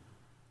benefit?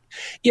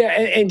 Yeah,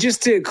 and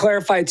just to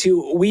clarify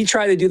too, we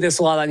try to do this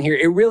a lot on here.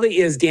 It really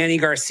is Danny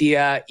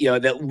Garcia,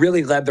 that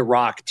really led The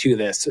Rock to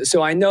this.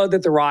 So I know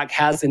that The Rock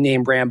has the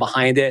name brand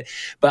behind it,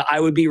 but I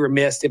would be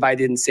remiss if I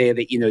didn't say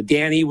that,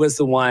 Danny was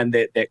the one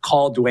that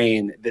called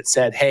Dwayne, that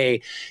said,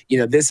 hey,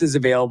 this is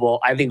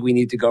available. I think we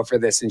need to go for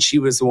this. And she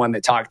was the one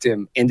that talked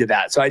him into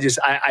that. So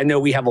I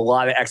know we have a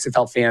lot of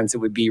XFL fans that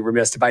would be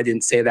remiss if I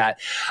didn't say that.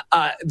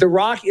 The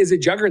Rock is a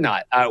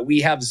juggernaut. We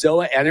have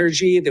Zoa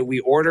Energy that we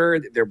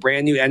ordered, their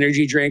brand new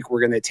energy drink. We're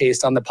going to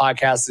taste on the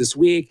podcast this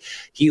week.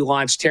 He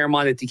launched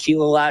Terramana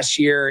Tequila last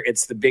year.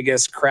 It's the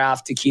biggest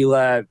craft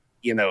tequila,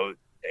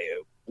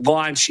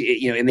 launch,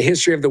 in the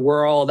history of the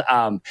world.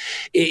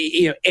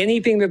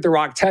 Anything that The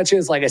Rock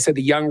touches, like I said,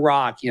 the Young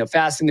Rock,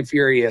 Fast and the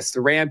Furious,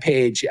 the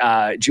Rampage,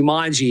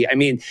 Jumanji. I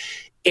mean,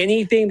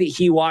 anything that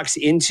he walks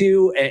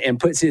into and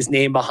puts his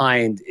name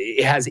behind,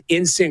 it has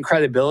instant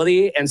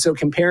credibility. And so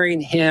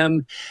comparing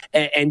him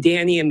and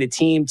Danny and the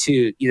team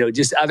to,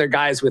 just other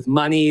guys with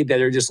money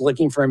that are just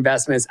looking for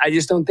investments, I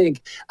just don't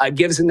think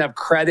gives enough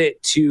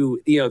credit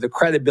to, the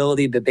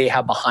credibility that they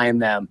have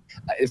behind them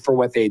for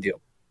what they do.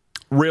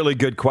 Really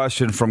good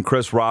question from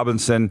Chris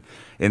Robinson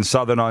in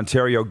Southern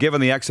Ontario.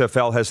 Given the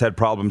XFL has had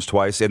problems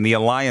twice and the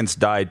Alliance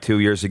died 2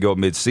 years ago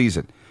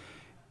mid-season,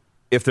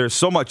 if there's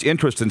so much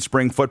interest in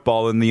spring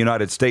football in the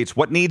United States,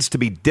 what needs to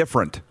be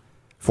different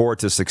for it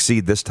to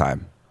succeed this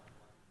time?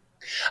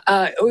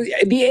 The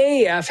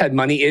AAF had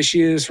money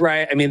issues,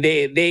 right? I mean,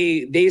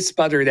 they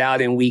sputtered out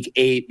in week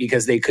 8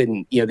 because they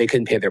couldn't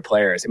pay their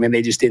players. I mean,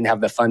 they just didn't have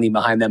the funding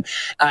behind them.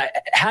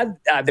 Had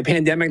the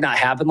pandemic not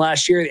happened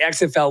last year, the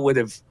XFL would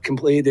have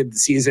completed the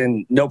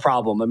season no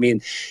problem. I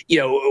mean,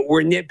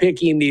 we're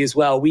nitpicking these.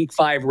 Well, week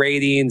 5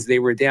 ratings, they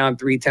were down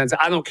 0.3.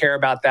 I don't care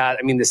about that.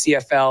 I mean, the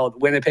CFL,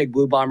 Winnipeg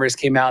Blue Bombers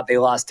came out, they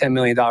lost $10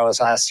 million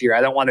last year.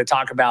 I don't want to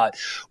talk about,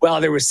 well,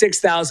 there were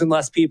 6,000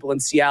 less people in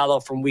Seattle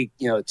from week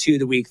 2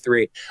 to week 3.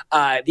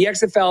 The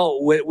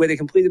XFL would have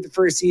completed the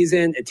first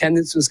season.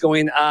 Attendance was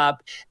going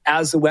up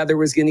as the weather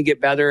was going to get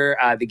better.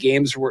 The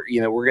games were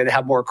going to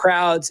have more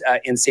crowds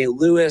in St.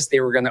 Louis. They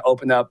were going to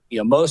open up,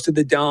 most of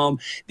the dome.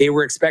 They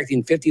were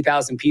expecting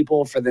 50,000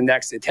 people for the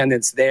next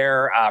attendance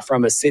there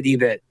from a city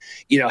that,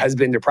 has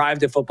been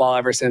deprived of football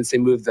ever since they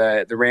moved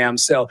the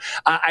Rams. So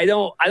I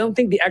don't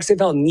think the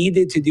XFL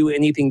needed to do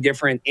anything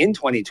different in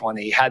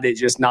 2020 had it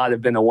just not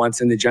have been a once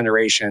in a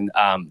generation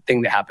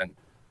thing that happened.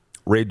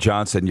 Reid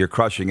Johnson, you're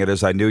crushing it,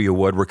 as I knew you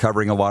would. We're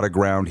covering a lot of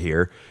ground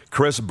here.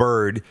 Chris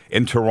Bird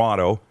in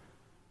Toronto.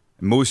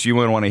 Moose, you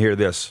wouldn't want to hear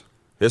this.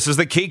 This is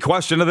the key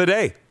question of the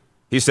day.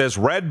 He says,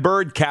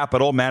 Redbird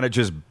Capital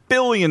manages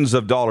billions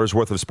of dollars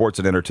worth of sports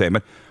and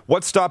entertainment.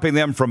 What's stopping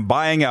them from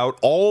buying out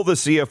all the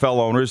CFL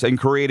owners and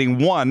creating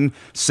one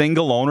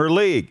single owner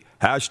league?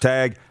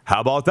 Hashtag,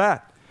 how about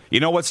that? You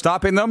know what's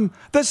stopping them?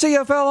 The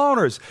CFL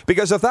owners.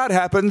 Because if that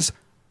happens,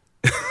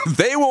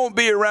 they won't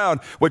be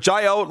around, which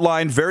I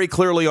outlined very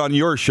clearly on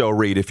your show,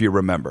 Reid, if you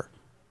remember.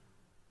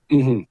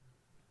 Mm-hmm.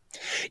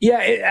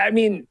 Yeah,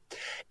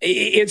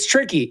 it's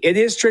tricky. It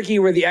is tricky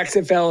where the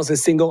XFL is a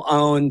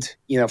single-owned,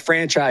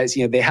 franchise.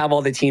 They have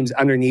all the teams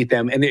underneath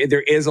them, and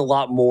there is a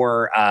lot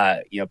more,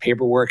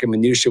 paperwork and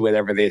minutia,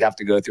 whatever they'd have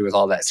to go through with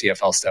all that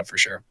CFL stuff for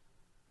sure.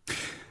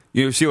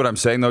 You see what I'm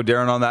saying, though,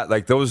 Darren, on that?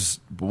 Like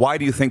why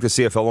do you think the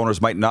CFL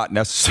owners might not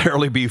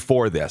necessarily be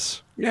for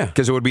this? Yeah.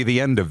 Because it would be the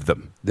end of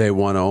them. They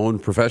want to own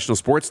professional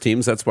sports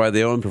teams. That's why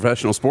they own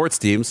professional sports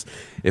teams.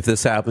 If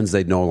this happens,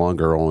 they'd no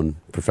longer own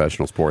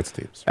professional sports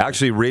teams.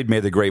 Actually, Reid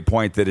made the great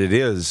point that it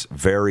is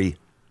very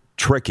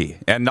tricky.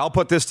 And I'll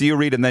put this to you,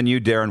 Reid, and then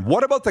you, Darren.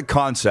 What about the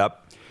concept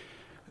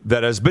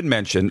that has been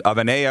mentioned of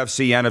an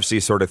AFC, NFC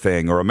sort of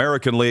thing, or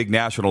American League,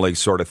 National League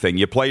sort of thing?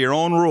 You play your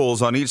own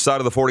rules on each side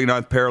of the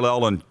 49th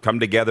parallel and come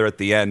together at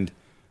the end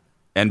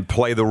and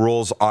play the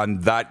rules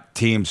on that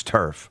team's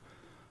turf.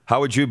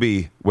 How would you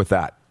be with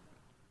that?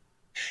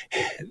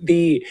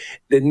 The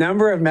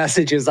number of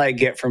messages I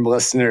get from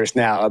listeners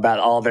now about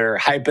all their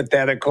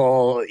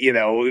hypothetical,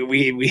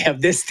 we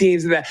have this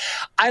team that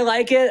I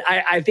like it.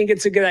 I think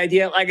it's a good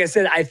idea. Like I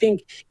said, I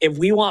think if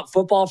we want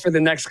football for the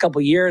next couple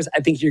of years,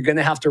 I think you're going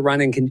to have to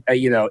run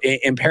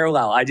in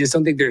parallel. I just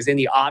don't think there's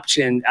any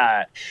option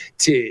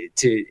to.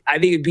 I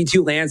think it'd be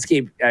too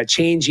landscape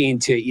changing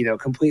to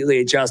completely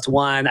adjust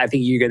one. I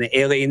think you're going to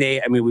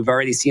alienate. I mean, we've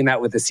already seen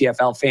that with the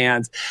CFL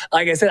fans.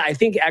 Like I said, I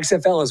think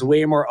XFL is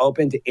way more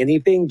open to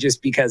anything,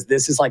 just because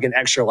this is like an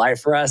extra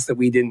life for us that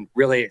we didn't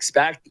really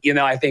expect.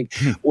 I think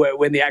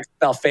when the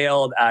XFL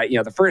failed,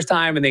 the first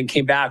time and then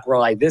came back, we're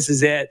like, this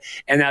is it.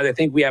 And now they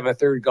think we have a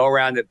third go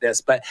around at this.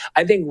 But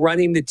I think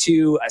running the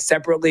two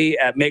separately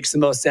makes the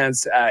most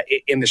sense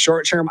in the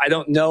short term. I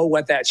don't know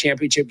what that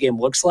championship game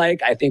looks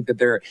like. I think that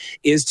there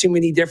is too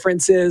many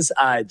differences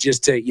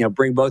just to,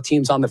 bring both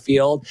teams on the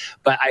field.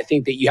 But I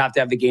think that you have to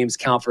have the games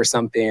count for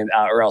something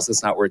or else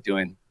it's not worth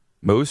doing.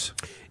 Moose?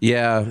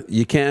 Yeah,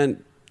 you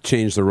can't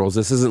change the rules.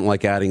 This isn't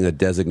like adding a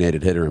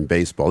designated hitter in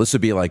baseball. This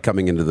would be like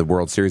coming into the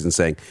World Series and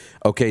saying,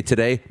 okay,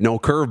 today, no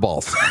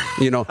curveballs.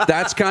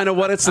 That's kind of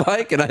what it's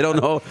like. And I don't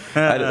know.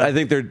 I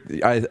think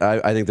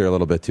they're a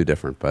little bit too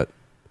different, but.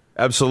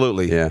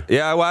 Absolutely.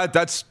 Yeah, well,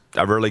 that's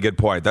a really good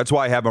point. That's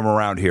why I have him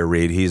around here,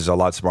 Reid. He's a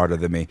lot smarter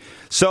than me.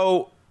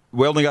 So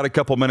we only got a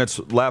couple minutes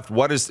left.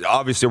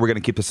 Obviously, we're going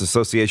to keep this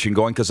association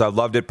going because I've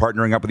loved it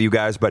partnering up with you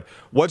guys. But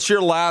what's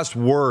your last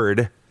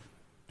word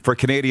for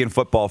Canadian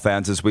football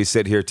fans as we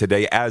sit here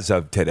today, as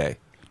of today?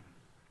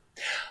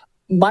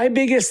 My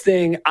biggest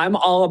thing, I'm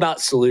all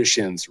about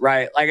solutions,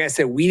 right? Like I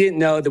said, we didn't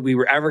know that we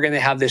were ever going to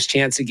have this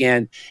chance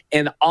again.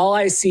 And all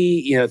I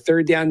see,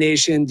 Third Down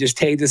Nation just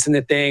tagged us in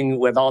the thing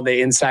with all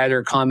the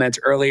insider comments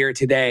earlier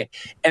today.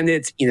 And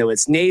it's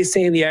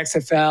naysaying the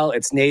XFL,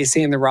 it's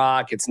naysaying The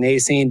Rock, it's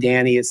naysaying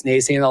Danny, it's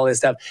naysaying all this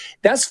stuff.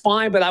 That's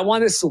fine, but I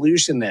want a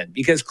solution then,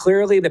 because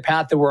clearly the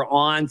path that we're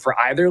on for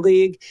either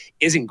league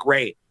isn't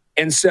great.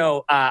 And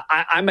so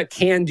I'm a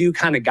can-do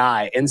kind of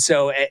guy. And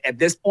so at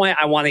this point,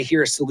 I want to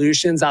hear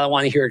solutions. I don't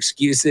want to hear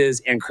excuses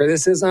and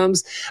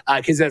criticisms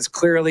because that's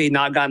clearly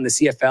not gotten the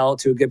CFL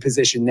to a good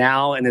position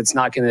now, and it's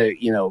not going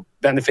to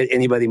benefit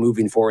anybody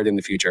moving forward in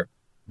the future.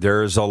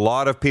 There's a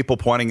lot of people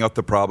pointing out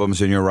the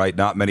problems, and you're right,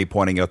 not many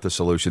pointing out the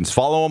solutions.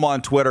 Follow him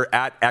on Twitter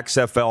at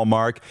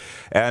XFLMark.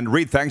 And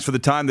Reid, thanks for the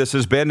time. This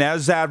has been,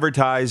 as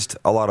advertised,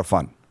 a lot of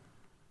fun.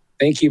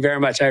 Thank you very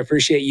much. I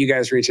appreciate you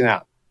guys reaching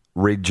out.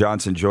 Reid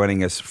Johnson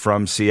joining us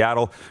from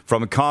Seattle.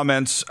 From the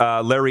comments,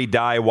 Larry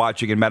Dye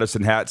watching in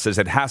Medicine Hat says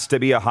it has to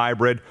be a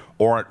hybrid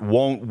or it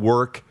won't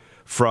work.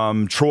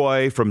 From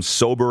Troy, from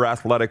Sober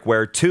Athletic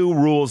Wear, 2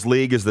 rules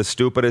league is the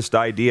stupidest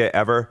idea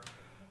ever.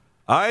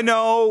 I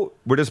know,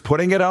 we're just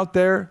putting it out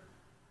there.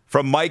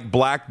 From Mike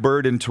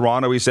Blackbird in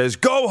Toronto, he says,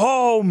 go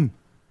home.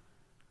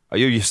 Are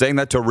you saying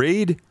that to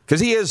Reid?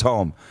 Because he is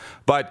home.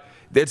 But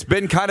it's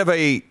been kind of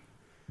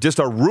just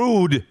a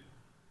rude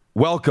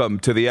welcome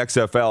to the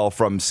XFL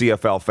from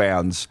CFL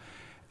fans.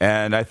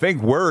 And I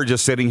think we're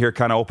just sitting here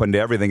kind of open to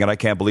everything, and I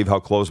can't believe how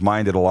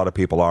close-minded a lot of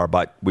people are,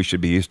 but we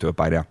should be used to it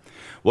by now.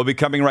 We'll be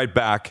coming right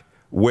back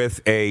with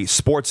a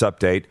sports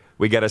update.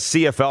 We get a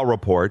CFL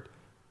report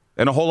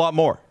and a whole lot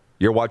more.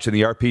 You're watching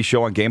the RP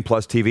Show on Game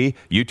Plus TV,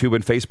 YouTube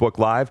and Facebook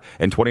Live,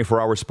 and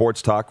 24-hour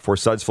sports talk for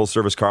Suds Full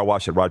Service Car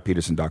Wash at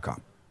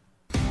rodpeterson.com.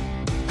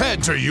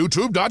 Head to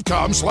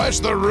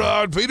youtube.com/The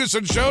Rod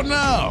Peterson Show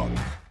now.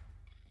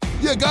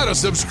 You gotta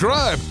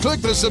subscribe.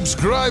 Click the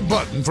subscribe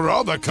button for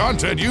all the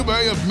content you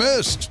may have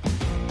missed.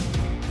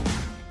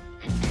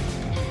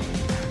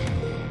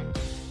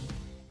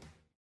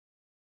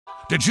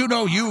 Did you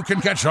know you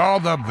can catch all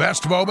the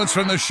best moments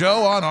from the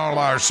show on all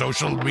our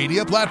social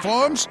media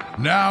platforms?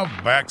 Now,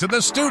 back to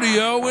the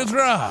studio with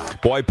Rod.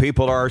 Boy,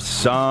 people are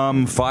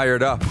some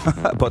fired up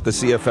about the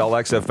CFL,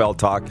 XFL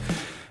talk.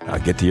 I'll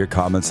get to your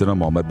comments in a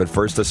moment, but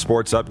first a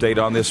sports update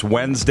on this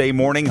Wednesday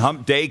morning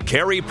hump day.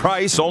 Carey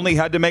Price only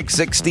had to make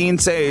 16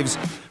 saves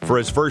for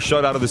his first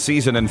shutout of the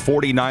season and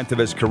 49th of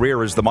his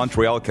career as the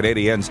Montreal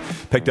Canadiens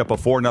picked up a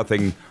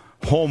 4-0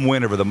 home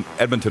win over the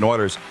Edmonton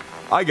Oilers.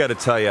 I got to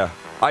tell you,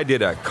 I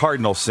did a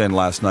cardinal sin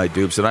last night,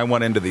 Dupes, and I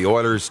went into the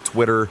Oilers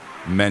Twitter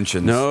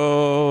mentions.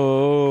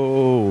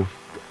 No.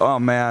 Oh,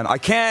 man. I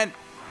can't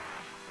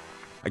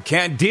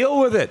deal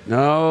with it.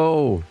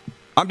 No.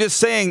 I'm just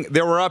saying,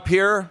 they were up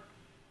here,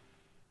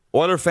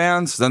 Oiler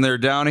fans, then they're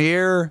down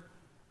here,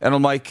 and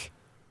I'm like,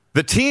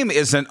 The team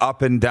isn't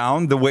up and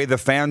down the way the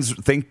fans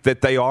think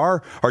that they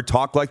are or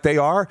talk like they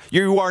are.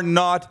 You are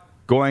not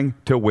going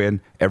to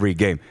win every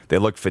game. They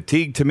looked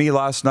fatigued to me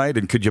last night,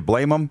 and could you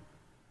blame them?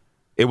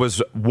 It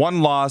was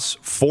 1 loss,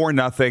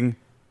 4-0.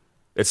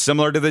 It's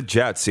similar to the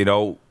Jets, you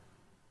know.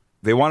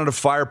 They wanted to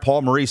fire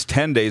Paul Maurice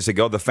 10 days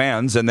ago, the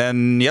fans, and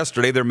then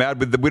yesterday they're mad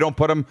we don't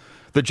put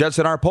the Jets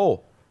in our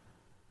poll.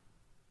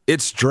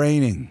 It's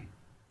draining.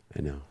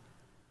 I know.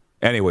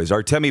 Anyways,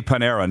 Artemi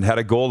Panarin had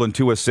a goal and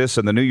 2 assists,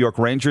 and the New York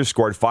Rangers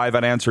scored 5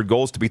 unanswered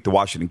goals to beat the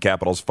Washington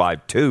Capitals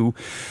 5-2.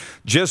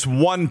 Just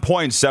 1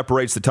 point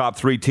separates the top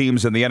 3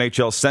 teams in the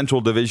NHL Central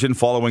Division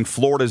following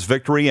Florida's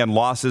victory and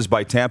losses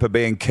by Tampa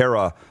Bay and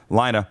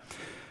Carolina.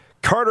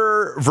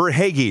 Carter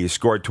Verhaeghe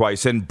scored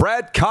twice, and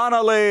Brett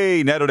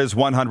Connolly netted his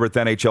 100th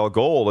NHL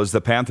goal as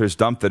the Panthers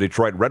dumped the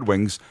Detroit Red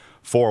Wings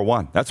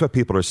 4-1. That's what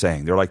people are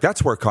saying. They're like,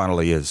 that's where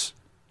Connolly is.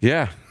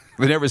 Yeah.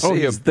 They never see him.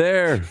 He's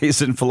there.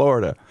 He's in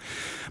Florida.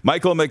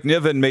 Michael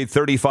McNiven made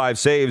 35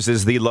 saves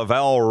as the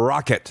Laval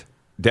Rocket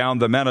downed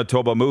the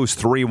Manitoba Moose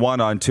 3-1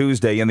 on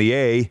Tuesday in the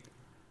A.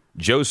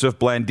 Joseph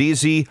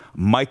Blandisi,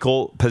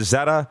 Michael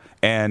Pizzetta,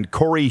 and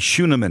Corey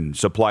Schooneman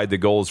supplied the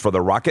goals for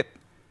the Rocket,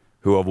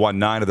 who have won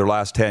 9 of their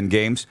last 10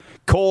 games.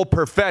 Cole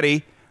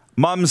Perfetti,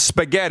 Mum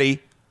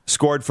Spaghetti,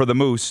 scored for the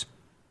Moose,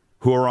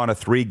 who are on a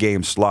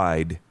 3-game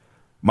slide.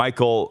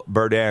 Michael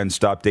Burdan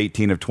stopped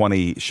 18 of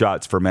 20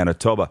 shots for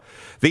Manitoba.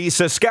 The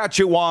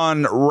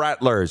Saskatchewan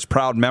Rattlers,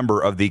 proud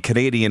member of the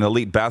Canadian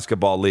Elite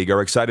Basketball League,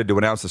 are excited to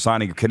announce the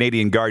signing of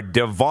Canadian guard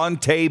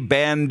Devontae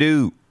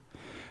Bandu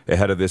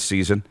ahead of this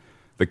season.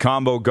 The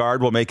combo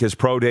guard will make his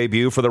pro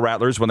debut for the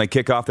Rattlers when they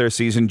kick off their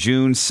season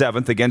June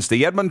 7th against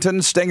the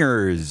Edmonton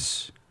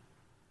Stingers.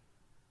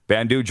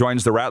 Bandu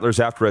joins the Rattlers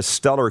after a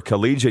stellar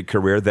collegiate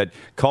career that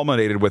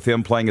culminated with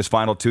him playing his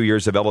final 2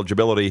 years of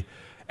eligibility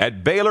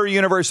at Baylor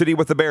University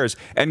with the Bears.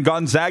 And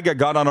Gonzaga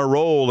got on a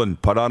roll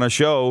and put on a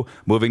show,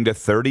 moving to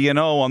 30-0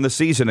 on the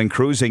season and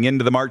cruising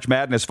into the March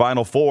Madness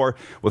Final Four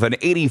with an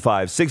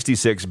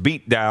 85-66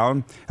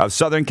 beatdown of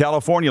Southern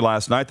California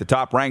last night. The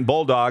top-ranked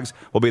Bulldogs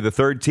will be the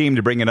 3rd team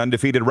to bring an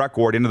undefeated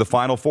record into the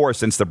Final Four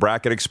since the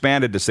bracket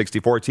expanded to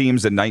 64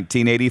 teams in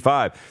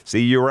 1985.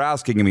 See, you were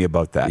asking me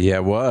about that. Yeah,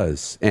 it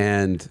was.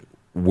 And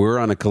we're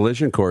on a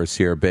collision course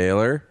here,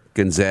 Baylor.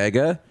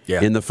 Gonzaga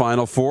in the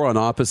Final Four on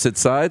opposite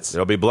sides.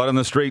 There'll be blood on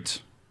the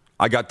streets.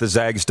 I got the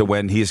Zags to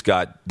win. He's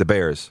got the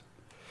Bears.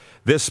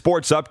 This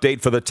sports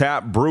update for the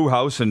Tap Brew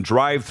House and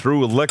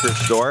drive-through liquor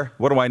store.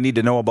 What do I need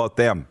to know about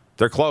them?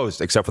 They're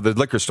closed, except for the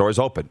liquor store is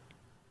open.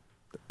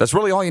 That's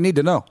really all you need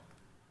to know.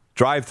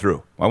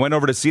 Drive-through. I went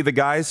over to see the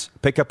guys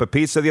pick up a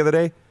pizza the other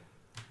day.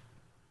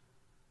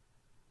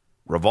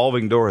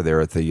 Revolving door there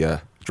at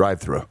the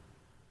drive-through.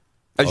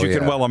 As you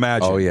can well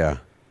imagine. Oh, yeah.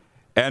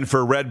 And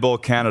for Red Bull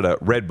Canada,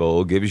 Red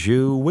Bull gives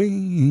you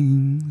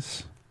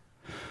wings.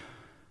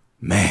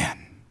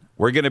 Man,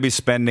 we're going to be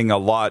spending a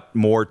lot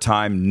more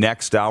time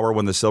next hour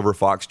when the Silver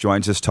Fox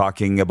joins us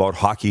talking about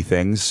hockey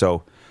things.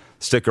 So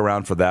stick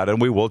around for that.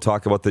 And we will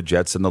talk about the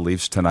Jets and the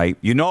Leafs tonight.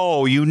 You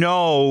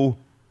know,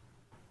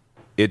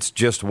 it's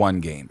just one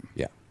game.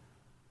 Yeah.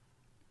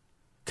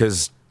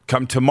 Because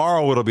come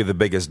tomorrow, it'll be the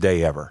biggest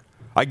day ever.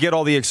 I get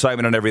all the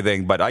excitement and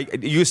everything,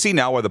 but you see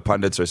now where the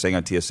pundits are saying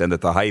on TSN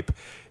that the hype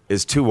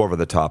is too over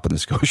the top in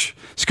the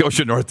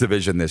Scotia North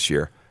Division this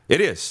year.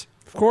 It is.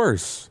 Of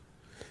course.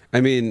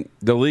 I mean,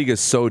 the league is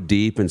so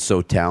deep and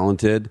so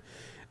talented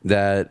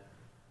that,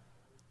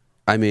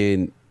 I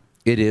mean,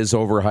 it is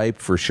overhyped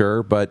for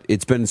sure, but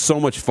it's been so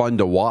much fun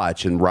to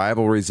watch, and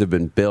rivalries have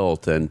been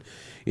built, and,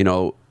 you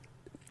know,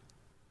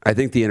 I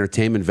think the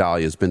entertainment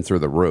value has been through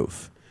the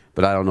roof,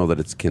 but I don't know that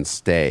it can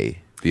stay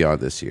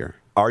beyond this year.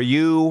 Are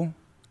you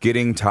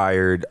getting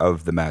tired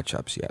of the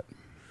matchups yet?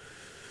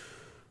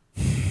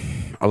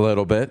 A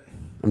little bit.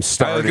 I'm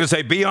starting. I was going to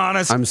say, be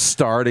honest. I'm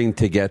starting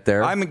to get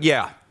there. I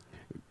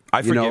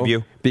forgive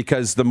you.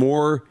 Because the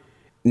more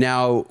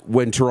now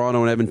when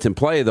Toronto and Edmonton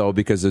play, though,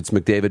 because it's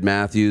McDavid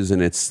Matthews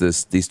and it's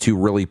these two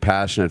really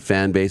passionate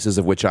fan bases,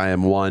 of which I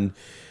am one,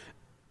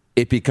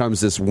 it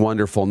becomes this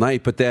wonderful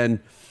night. But then,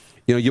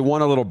 you know, you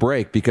want a little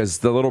break, because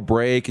the little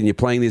break and you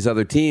playing these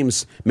other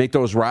teams make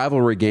those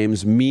rivalry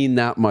games mean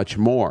that much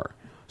more.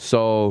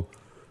 So,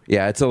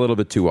 yeah, it's a little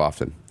bit too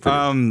often.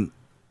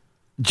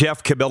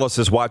 Jeff Cabillas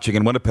is watching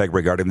in Winnipeg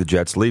regarding the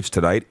Jets Leafs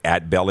tonight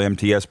at Bell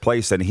MTS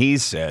Place, and he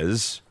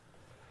says,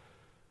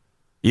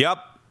 yep,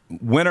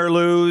 win or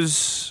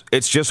lose,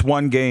 it's just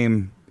one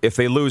game. If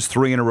they lose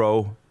 3 in a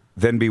row,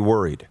 then be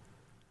worried.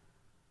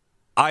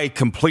 I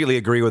completely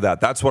agree with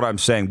that. That's what I'm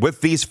saying.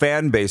 With these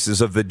fan bases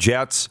of the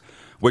Jets,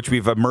 which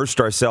we've immersed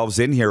ourselves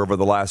in here over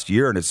the last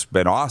year, and it's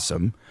been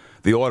awesome.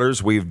 The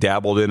Oilers we've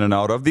dabbled in and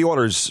out of. The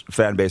Oilers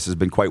fan base has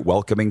been quite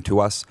welcoming to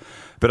us.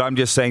 But I'm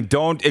just saying,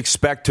 don't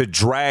expect to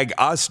drag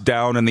us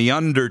down in the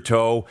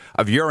undertow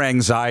of your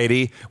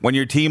anxiety when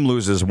your team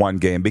loses one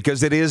game,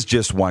 because it is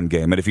just one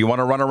game. And if you want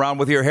to run around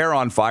with your hair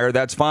on fire,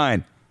 that's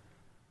fine.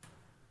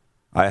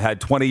 I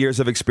had 20 years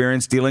of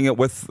experience dealing it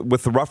with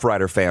the Rough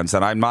Rider fans,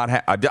 and I'm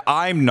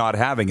not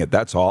having it.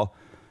 That's all.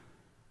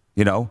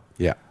 You know?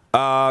 Yeah.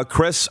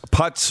 Chris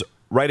Putz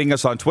writing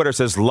us on Twitter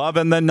says,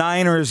 loving the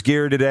Niners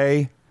gear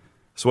today.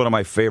 It's one of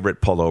my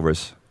favorite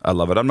pullovers. I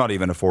love it. I'm not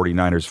even a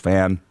 49ers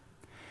fan.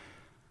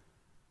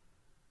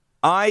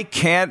 I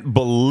can't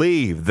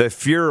believe the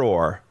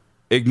furor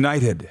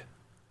ignited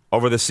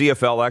over the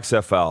CFL,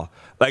 XFL.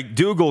 Like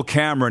Dougal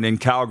Cameron in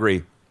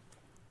Calgary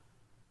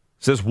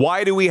says,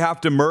 why do we have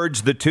to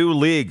merge the two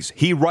leagues?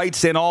 He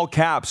writes in all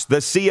caps, the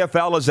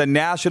CFL is a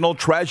national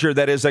treasure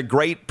that is a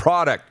great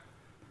product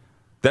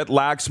that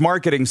lacks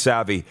marketing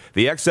savvy.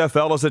 The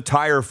XFL is a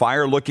tire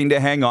fire looking to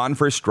hang on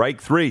for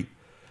strike three.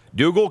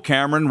 Dougal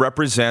Cameron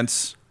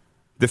represents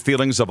the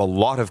feelings of a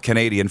lot of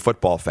Canadian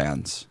football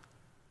fans.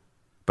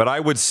 But I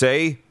would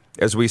say,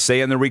 as we say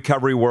in the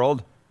recovery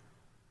world,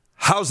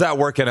 how's that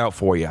working out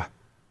for you?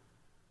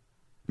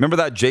 Remember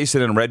that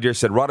Jason and Red Deer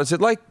said, Rod, is it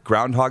like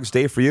Groundhog's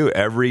Day for you?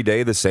 Every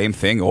day the same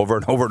thing over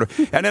and over.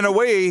 And in a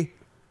way,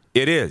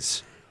 it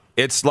is.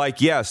 It's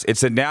like, yes,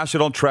 it's a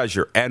national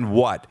treasure. And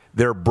what?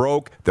 They're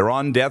broke, they're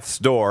on death's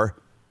door,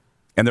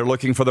 and they're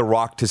looking for The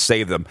Rock to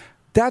save them.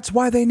 That's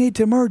why they need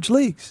to merge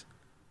leagues.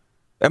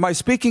 Am I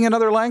speaking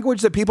another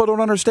language that people don't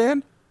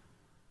understand?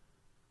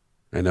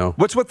 I know.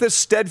 What's with this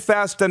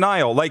steadfast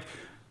denial? Like,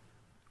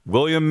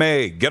 William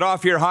May, get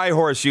off your high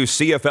horse, you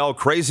CFL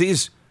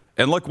crazies,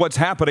 and look what's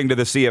happening to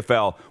the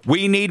CFL.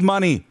 We need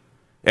money,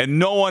 and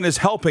no one is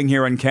helping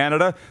here in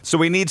Canada, so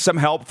we need some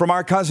help from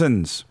our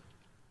cousins.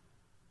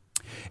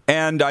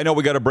 And I know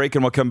we got a break,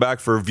 and we'll come back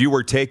for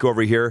viewer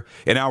takeover here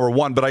in hour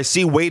one, but I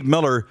see Wade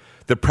Miller,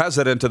 the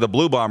president of the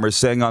Blue Bombers,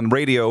 saying on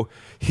radio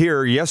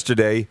here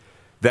yesterday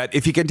that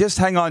if you can just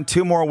hang on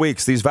 2 more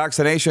weeks, these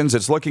vaccinations,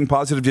 it's looking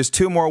positive, just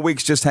 2 more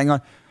weeks, just hang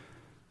on.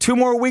 2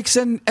 more weeks,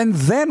 and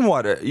then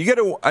what? You got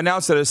to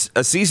announce that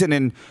a season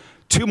in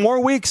 2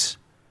 more weeks?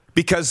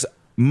 Because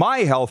my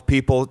health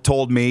people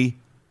told me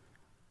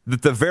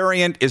that the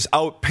variant is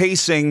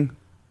outpacing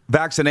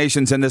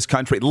vaccinations in this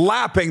country,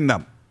 lapping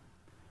them.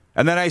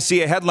 And then I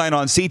see a headline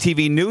on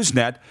CTV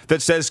Newsnet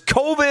that says,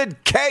 COVID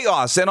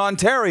chaos in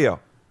Ontario.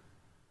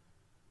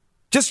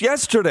 Just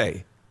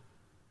yesterday.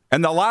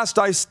 And the last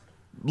I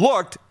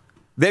looked,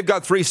 they've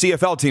got 3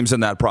 CFL teams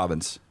in that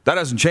province. That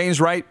hasn't changed,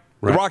 right?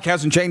 The Rock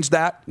hasn't changed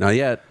that? Not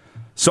yet.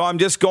 So I'm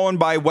just going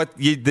by what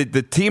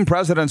the team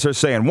presidents are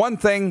saying one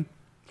thing,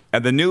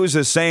 and the news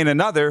is saying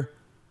another.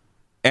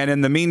 And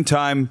in the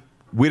meantime,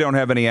 we don't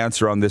have any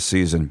answer on this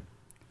season.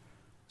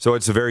 So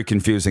it's a very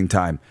confusing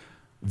time.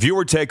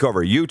 Viewer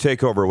takeover. You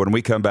take over when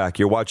we come back.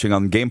 You're watching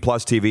on Game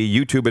Plus TV,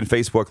 YouTube, and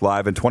Facebook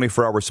Live, and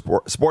 24-hour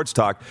sports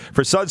talk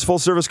for Suds Full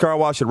Service Car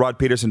Wash at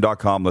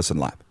rodpeterson.com. Listen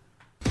live.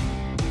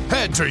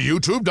 Head to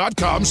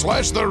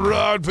youtube.com/The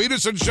Rod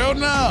Peterson Show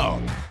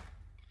now.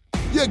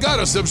 You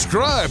gotta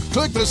subscribe.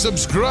 Click the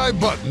subscribe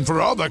button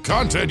for all the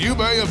content you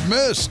may have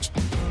missed.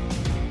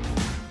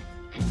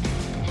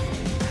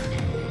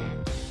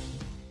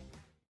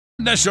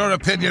 Us your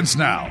opinions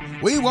now.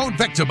 We won't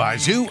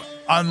victimize you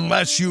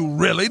unless you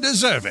really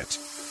deserve it.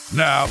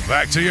 Now,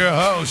 back to your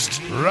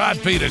host,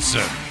 Rod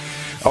Peterson.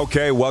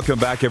 Okay, welcome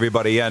back,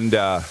 everybody. And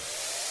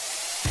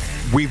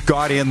we've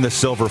got in the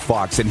Silver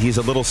Fox, and he's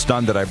a little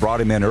stunned that I brought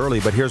him in early,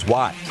 but here's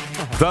why.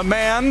 The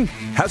man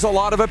has a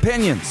lot of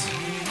opinions,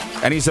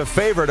 and he's a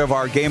favorite of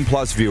our Game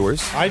Plus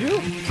viewers. I do.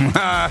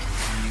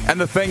 And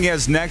the thing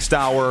is, next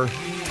hour,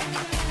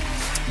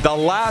 the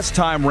last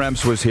time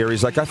Remps was here,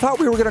 he's like, I thought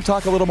we were going to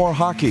talk a little more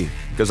hockey,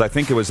 because I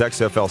think it was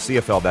XFL,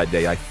 CFL that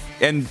day,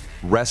 and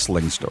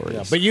wrestling stories.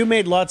 Yeah, but you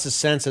made lots of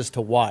sense as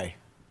to why.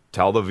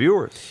 Tell the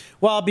viewers.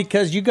 Well,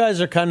 because you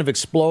guys are kind of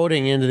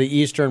exploding into the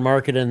eastern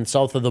market and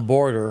south of the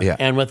border. Yeah.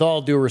 And with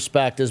all due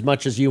respect, as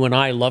much as you and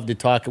I love to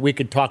talk, we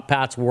could talk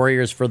Pat's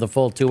Warriors for the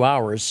full 2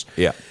 hours.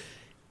 Yeah.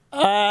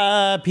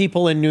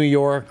 People in New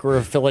York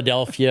or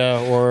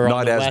Philadelphia or not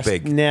on the as West,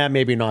 big. Nah,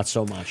 maybe not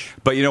so much.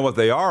 But you know what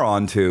they are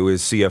on to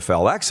is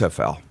CFL,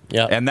 XFL.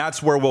 Yeah. And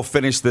that's where we'll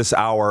finish this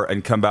hour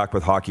and come back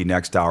with hockey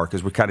next hour,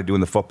 because we're kind of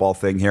doing the football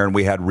thing here. And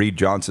we had Reid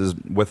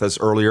Johnson with us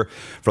earlier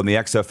from the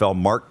XFL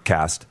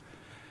Markcast.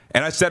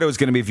 And I said it was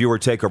going to be viewer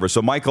takeover.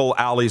 So Michael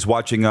Alley's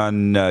watching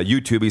on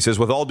YouTube. He says,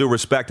 with all due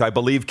respect, I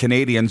believe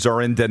Canadians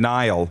are in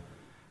denial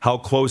how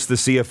close the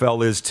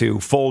CFL is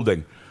to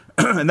folding.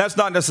 And that's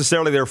not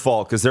necessarily their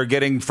fault, because they're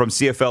getting from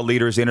CFL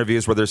leaders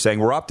interviews where they're saying,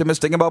 we're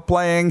optimistic about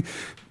playing.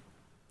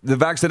 The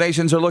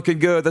vaccinations are looking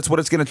good. That's what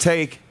it's going to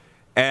take.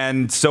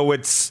 And so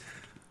it's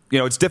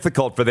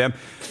difficult for them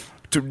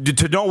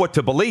to know what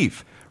to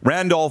believe.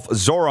 Randolph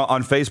Zora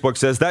on Facebook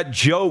says that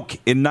joke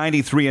in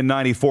 93 and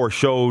 94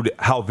 showed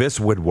how this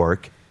would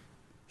work.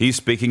 He's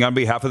speaking on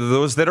behalf of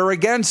those that are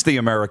against the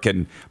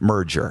American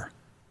merger.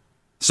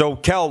 So,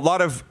 Kel, a lot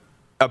of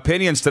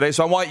opinions today,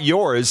 so I want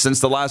yours since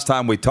the last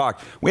time we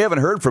talked. We haven't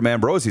heard from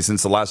Ambrosi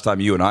since the last time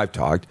you and I have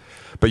talked,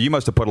 but you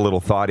must have put a little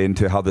thought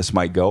into how this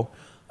might go.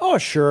 Oh,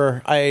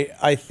 sure.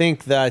 I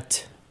think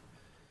that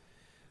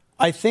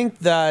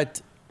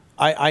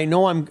I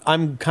know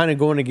I'm kind of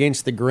going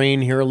against the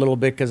grain here a little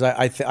bit, because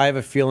I have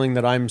a feeling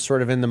that I'm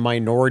sort of in the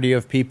minority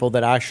of people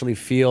that actually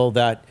feel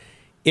that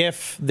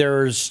if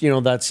there's,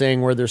 that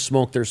saying where there's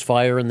smoke, there's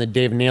fire, in the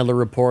Dave Naylor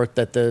report,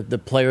 that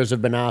the players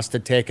have been asked to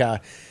take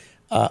a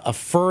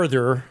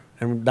further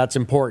and that's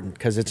important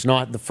because it's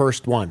not the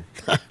first one.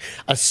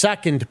 A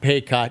second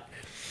pay cut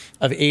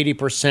of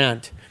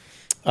 80%,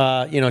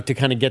 to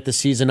kind of get the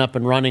season up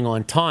and running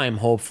on time,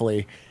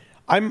 hopefully.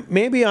 I'm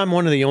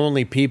one of the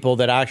only people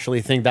that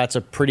actually think that's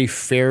a pretty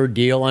fair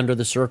deal under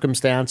the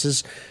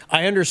circumstances.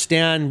 I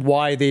understand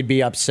why they'd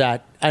be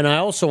upset, and I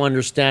also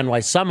understand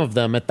why some of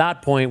them at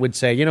that point would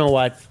say, you know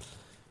what,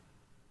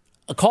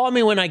 call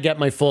me when I get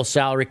my full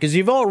salary, because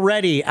you've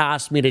already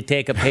asked me to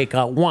take a pay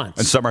cut once.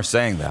 And some are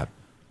saying that.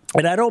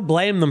 And I don't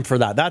blame them for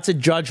that. That's a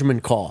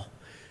judgment call.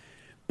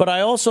 But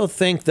I also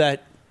think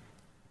that,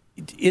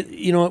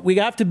 we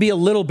have to be a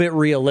little bit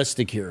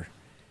realistic here.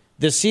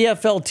 The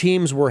CFL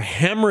teams were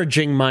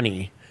hemorrhaging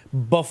money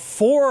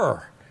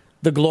before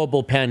the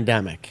global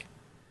pandemic.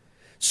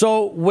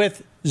 So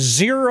with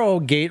zero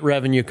gate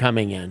revenue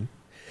coming in,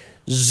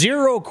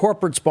 zero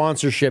corporate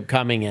sponsorship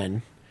coming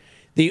in,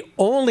 the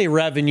only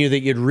revenue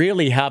that you'd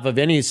really have of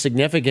any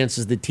significance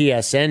is the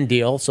TSN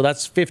deal. So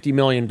that's $50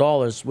 million,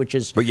 which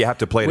is... But you have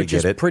to play to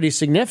get it. Pretty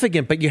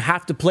significant, but you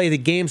have to play the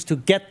games to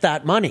get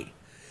that money.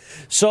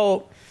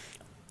 So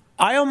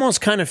I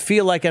almost kind of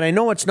feel like, and I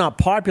know it's not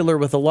popular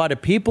with a lot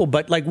of people,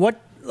 but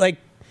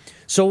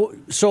so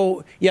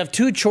you have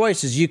two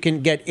choices. You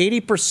can get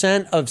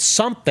 80% of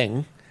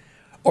something,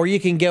 or you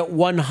can get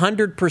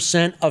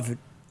 100% of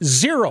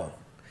zero.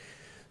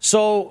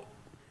 So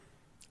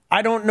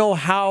I don't know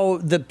how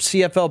the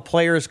CFL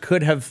players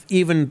could have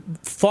even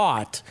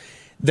thought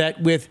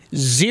that with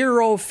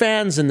zero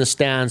fans in the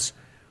stands,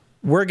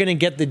 we're going to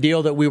get the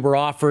deal that we were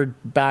offered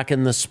back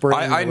in the spring.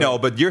 I know,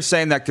 but you're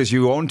saying that because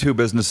you own two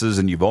businesses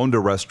and you've owned a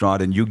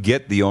restaurant and you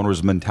get the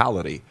owner's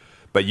mentality.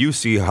 But you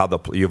see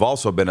how you've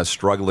also been a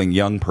struggling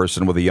young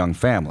person with a young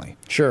family.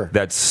 Sure.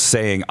 That's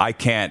saying, I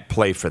can't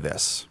play for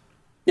this.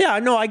 Yeah,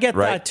 no, I get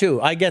Right? that too.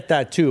 I get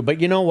that too.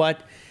 But you know what?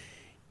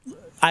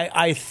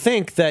 I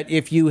think that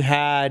if you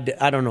had,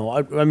 I don't know,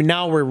 I mean,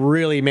 now we're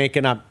really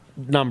making up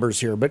numbers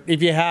here, but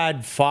if you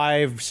had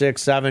 5,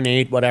 6, 7,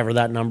 8, whatever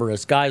that number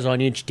is, guys on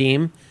each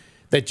team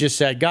that just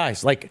said,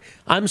 guys,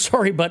 I'm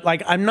sorry, but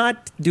I'm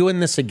not doing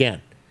this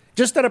again.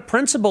 Just out of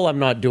principle, I'm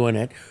not doing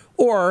it.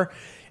 Or,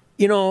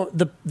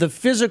 the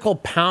physical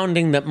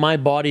pounding that my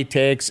body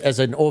takes as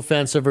an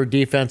offensive or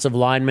defensive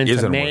lineman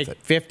to make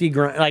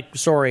 $50,000,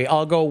 sorry,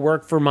 I'll go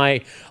work for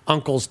my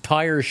uncle's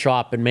tire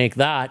shop and make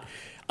that.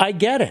 I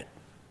get it.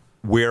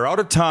 We're out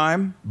of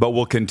time, but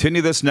we'll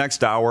continue this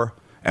next hour,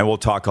 and we'll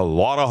talk a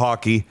lot of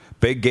hockey.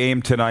 Big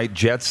game tonight,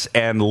 Jets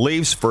and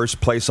Leafs,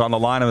 first place on the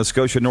line in the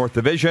Scotia North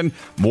Division.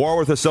 More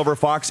with the Silver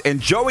Fox, and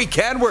Joey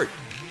Canwart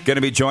going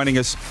to be joining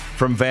us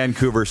from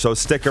Vancouver. So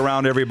stick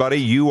around,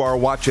 everybody. You are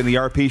watching the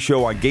RP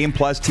Show on Game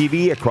Plus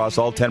TV across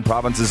all 10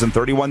 provinces and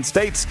 31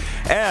 states.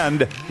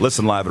 And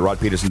listen live at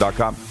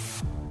rodpeterson.com.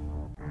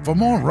 For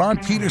more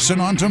Rod Peterson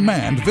on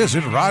demand,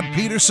 visit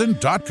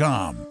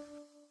rodpeterson.com.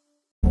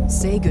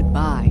 Say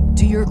goodbye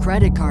to your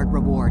credit card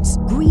rewards.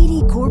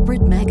 Greedy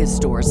corporate mega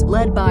stores,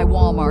 led by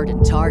Walmart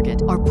and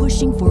Target, are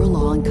pushing for a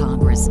law in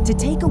Congress to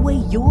take away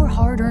your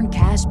hard-earned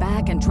cash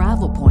back and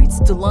travel points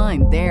to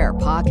line their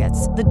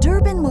pockets. The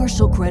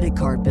Durbin-Marshall credit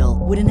card bill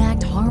would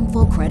enact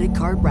harmful credit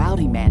card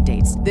routing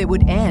mandates that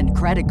would end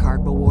credit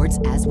card rewards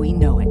as we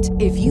know it.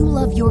 If you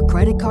love your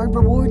credit card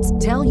rewards,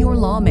 tell your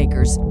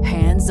lawmakers,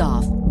 hands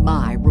off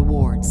my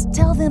rewards.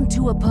 Tell them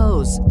to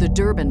oppose the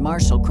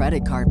Durbin-Marshall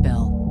credit card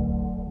bill.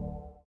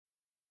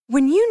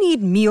 When you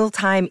need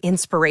mealtime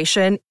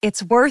inspiration,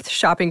 it's worth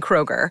shopping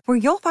Kroger, where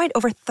you'll find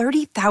over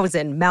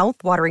 30,000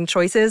 mouth-watering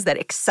choices that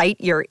excite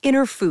your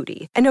inner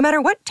foodie. And no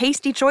matter what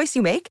tasty choice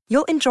you make,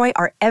 you'll enjoy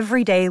our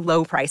everyday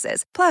low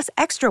prices, plus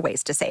extra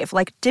ways to save,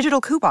 like digital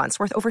coupons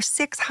worth over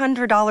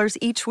 $600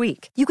 each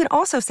week. You can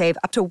also save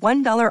up to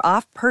 $1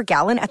 off per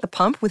gallon at the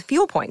pump with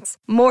fuel points.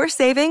 More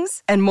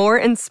savings and more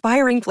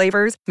inspiring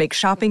flavors make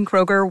shopping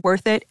Kroger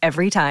worth it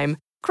every time.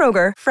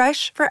 Kroger,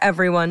 fresh for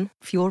everyone.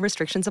 Fuel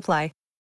restrictions apply.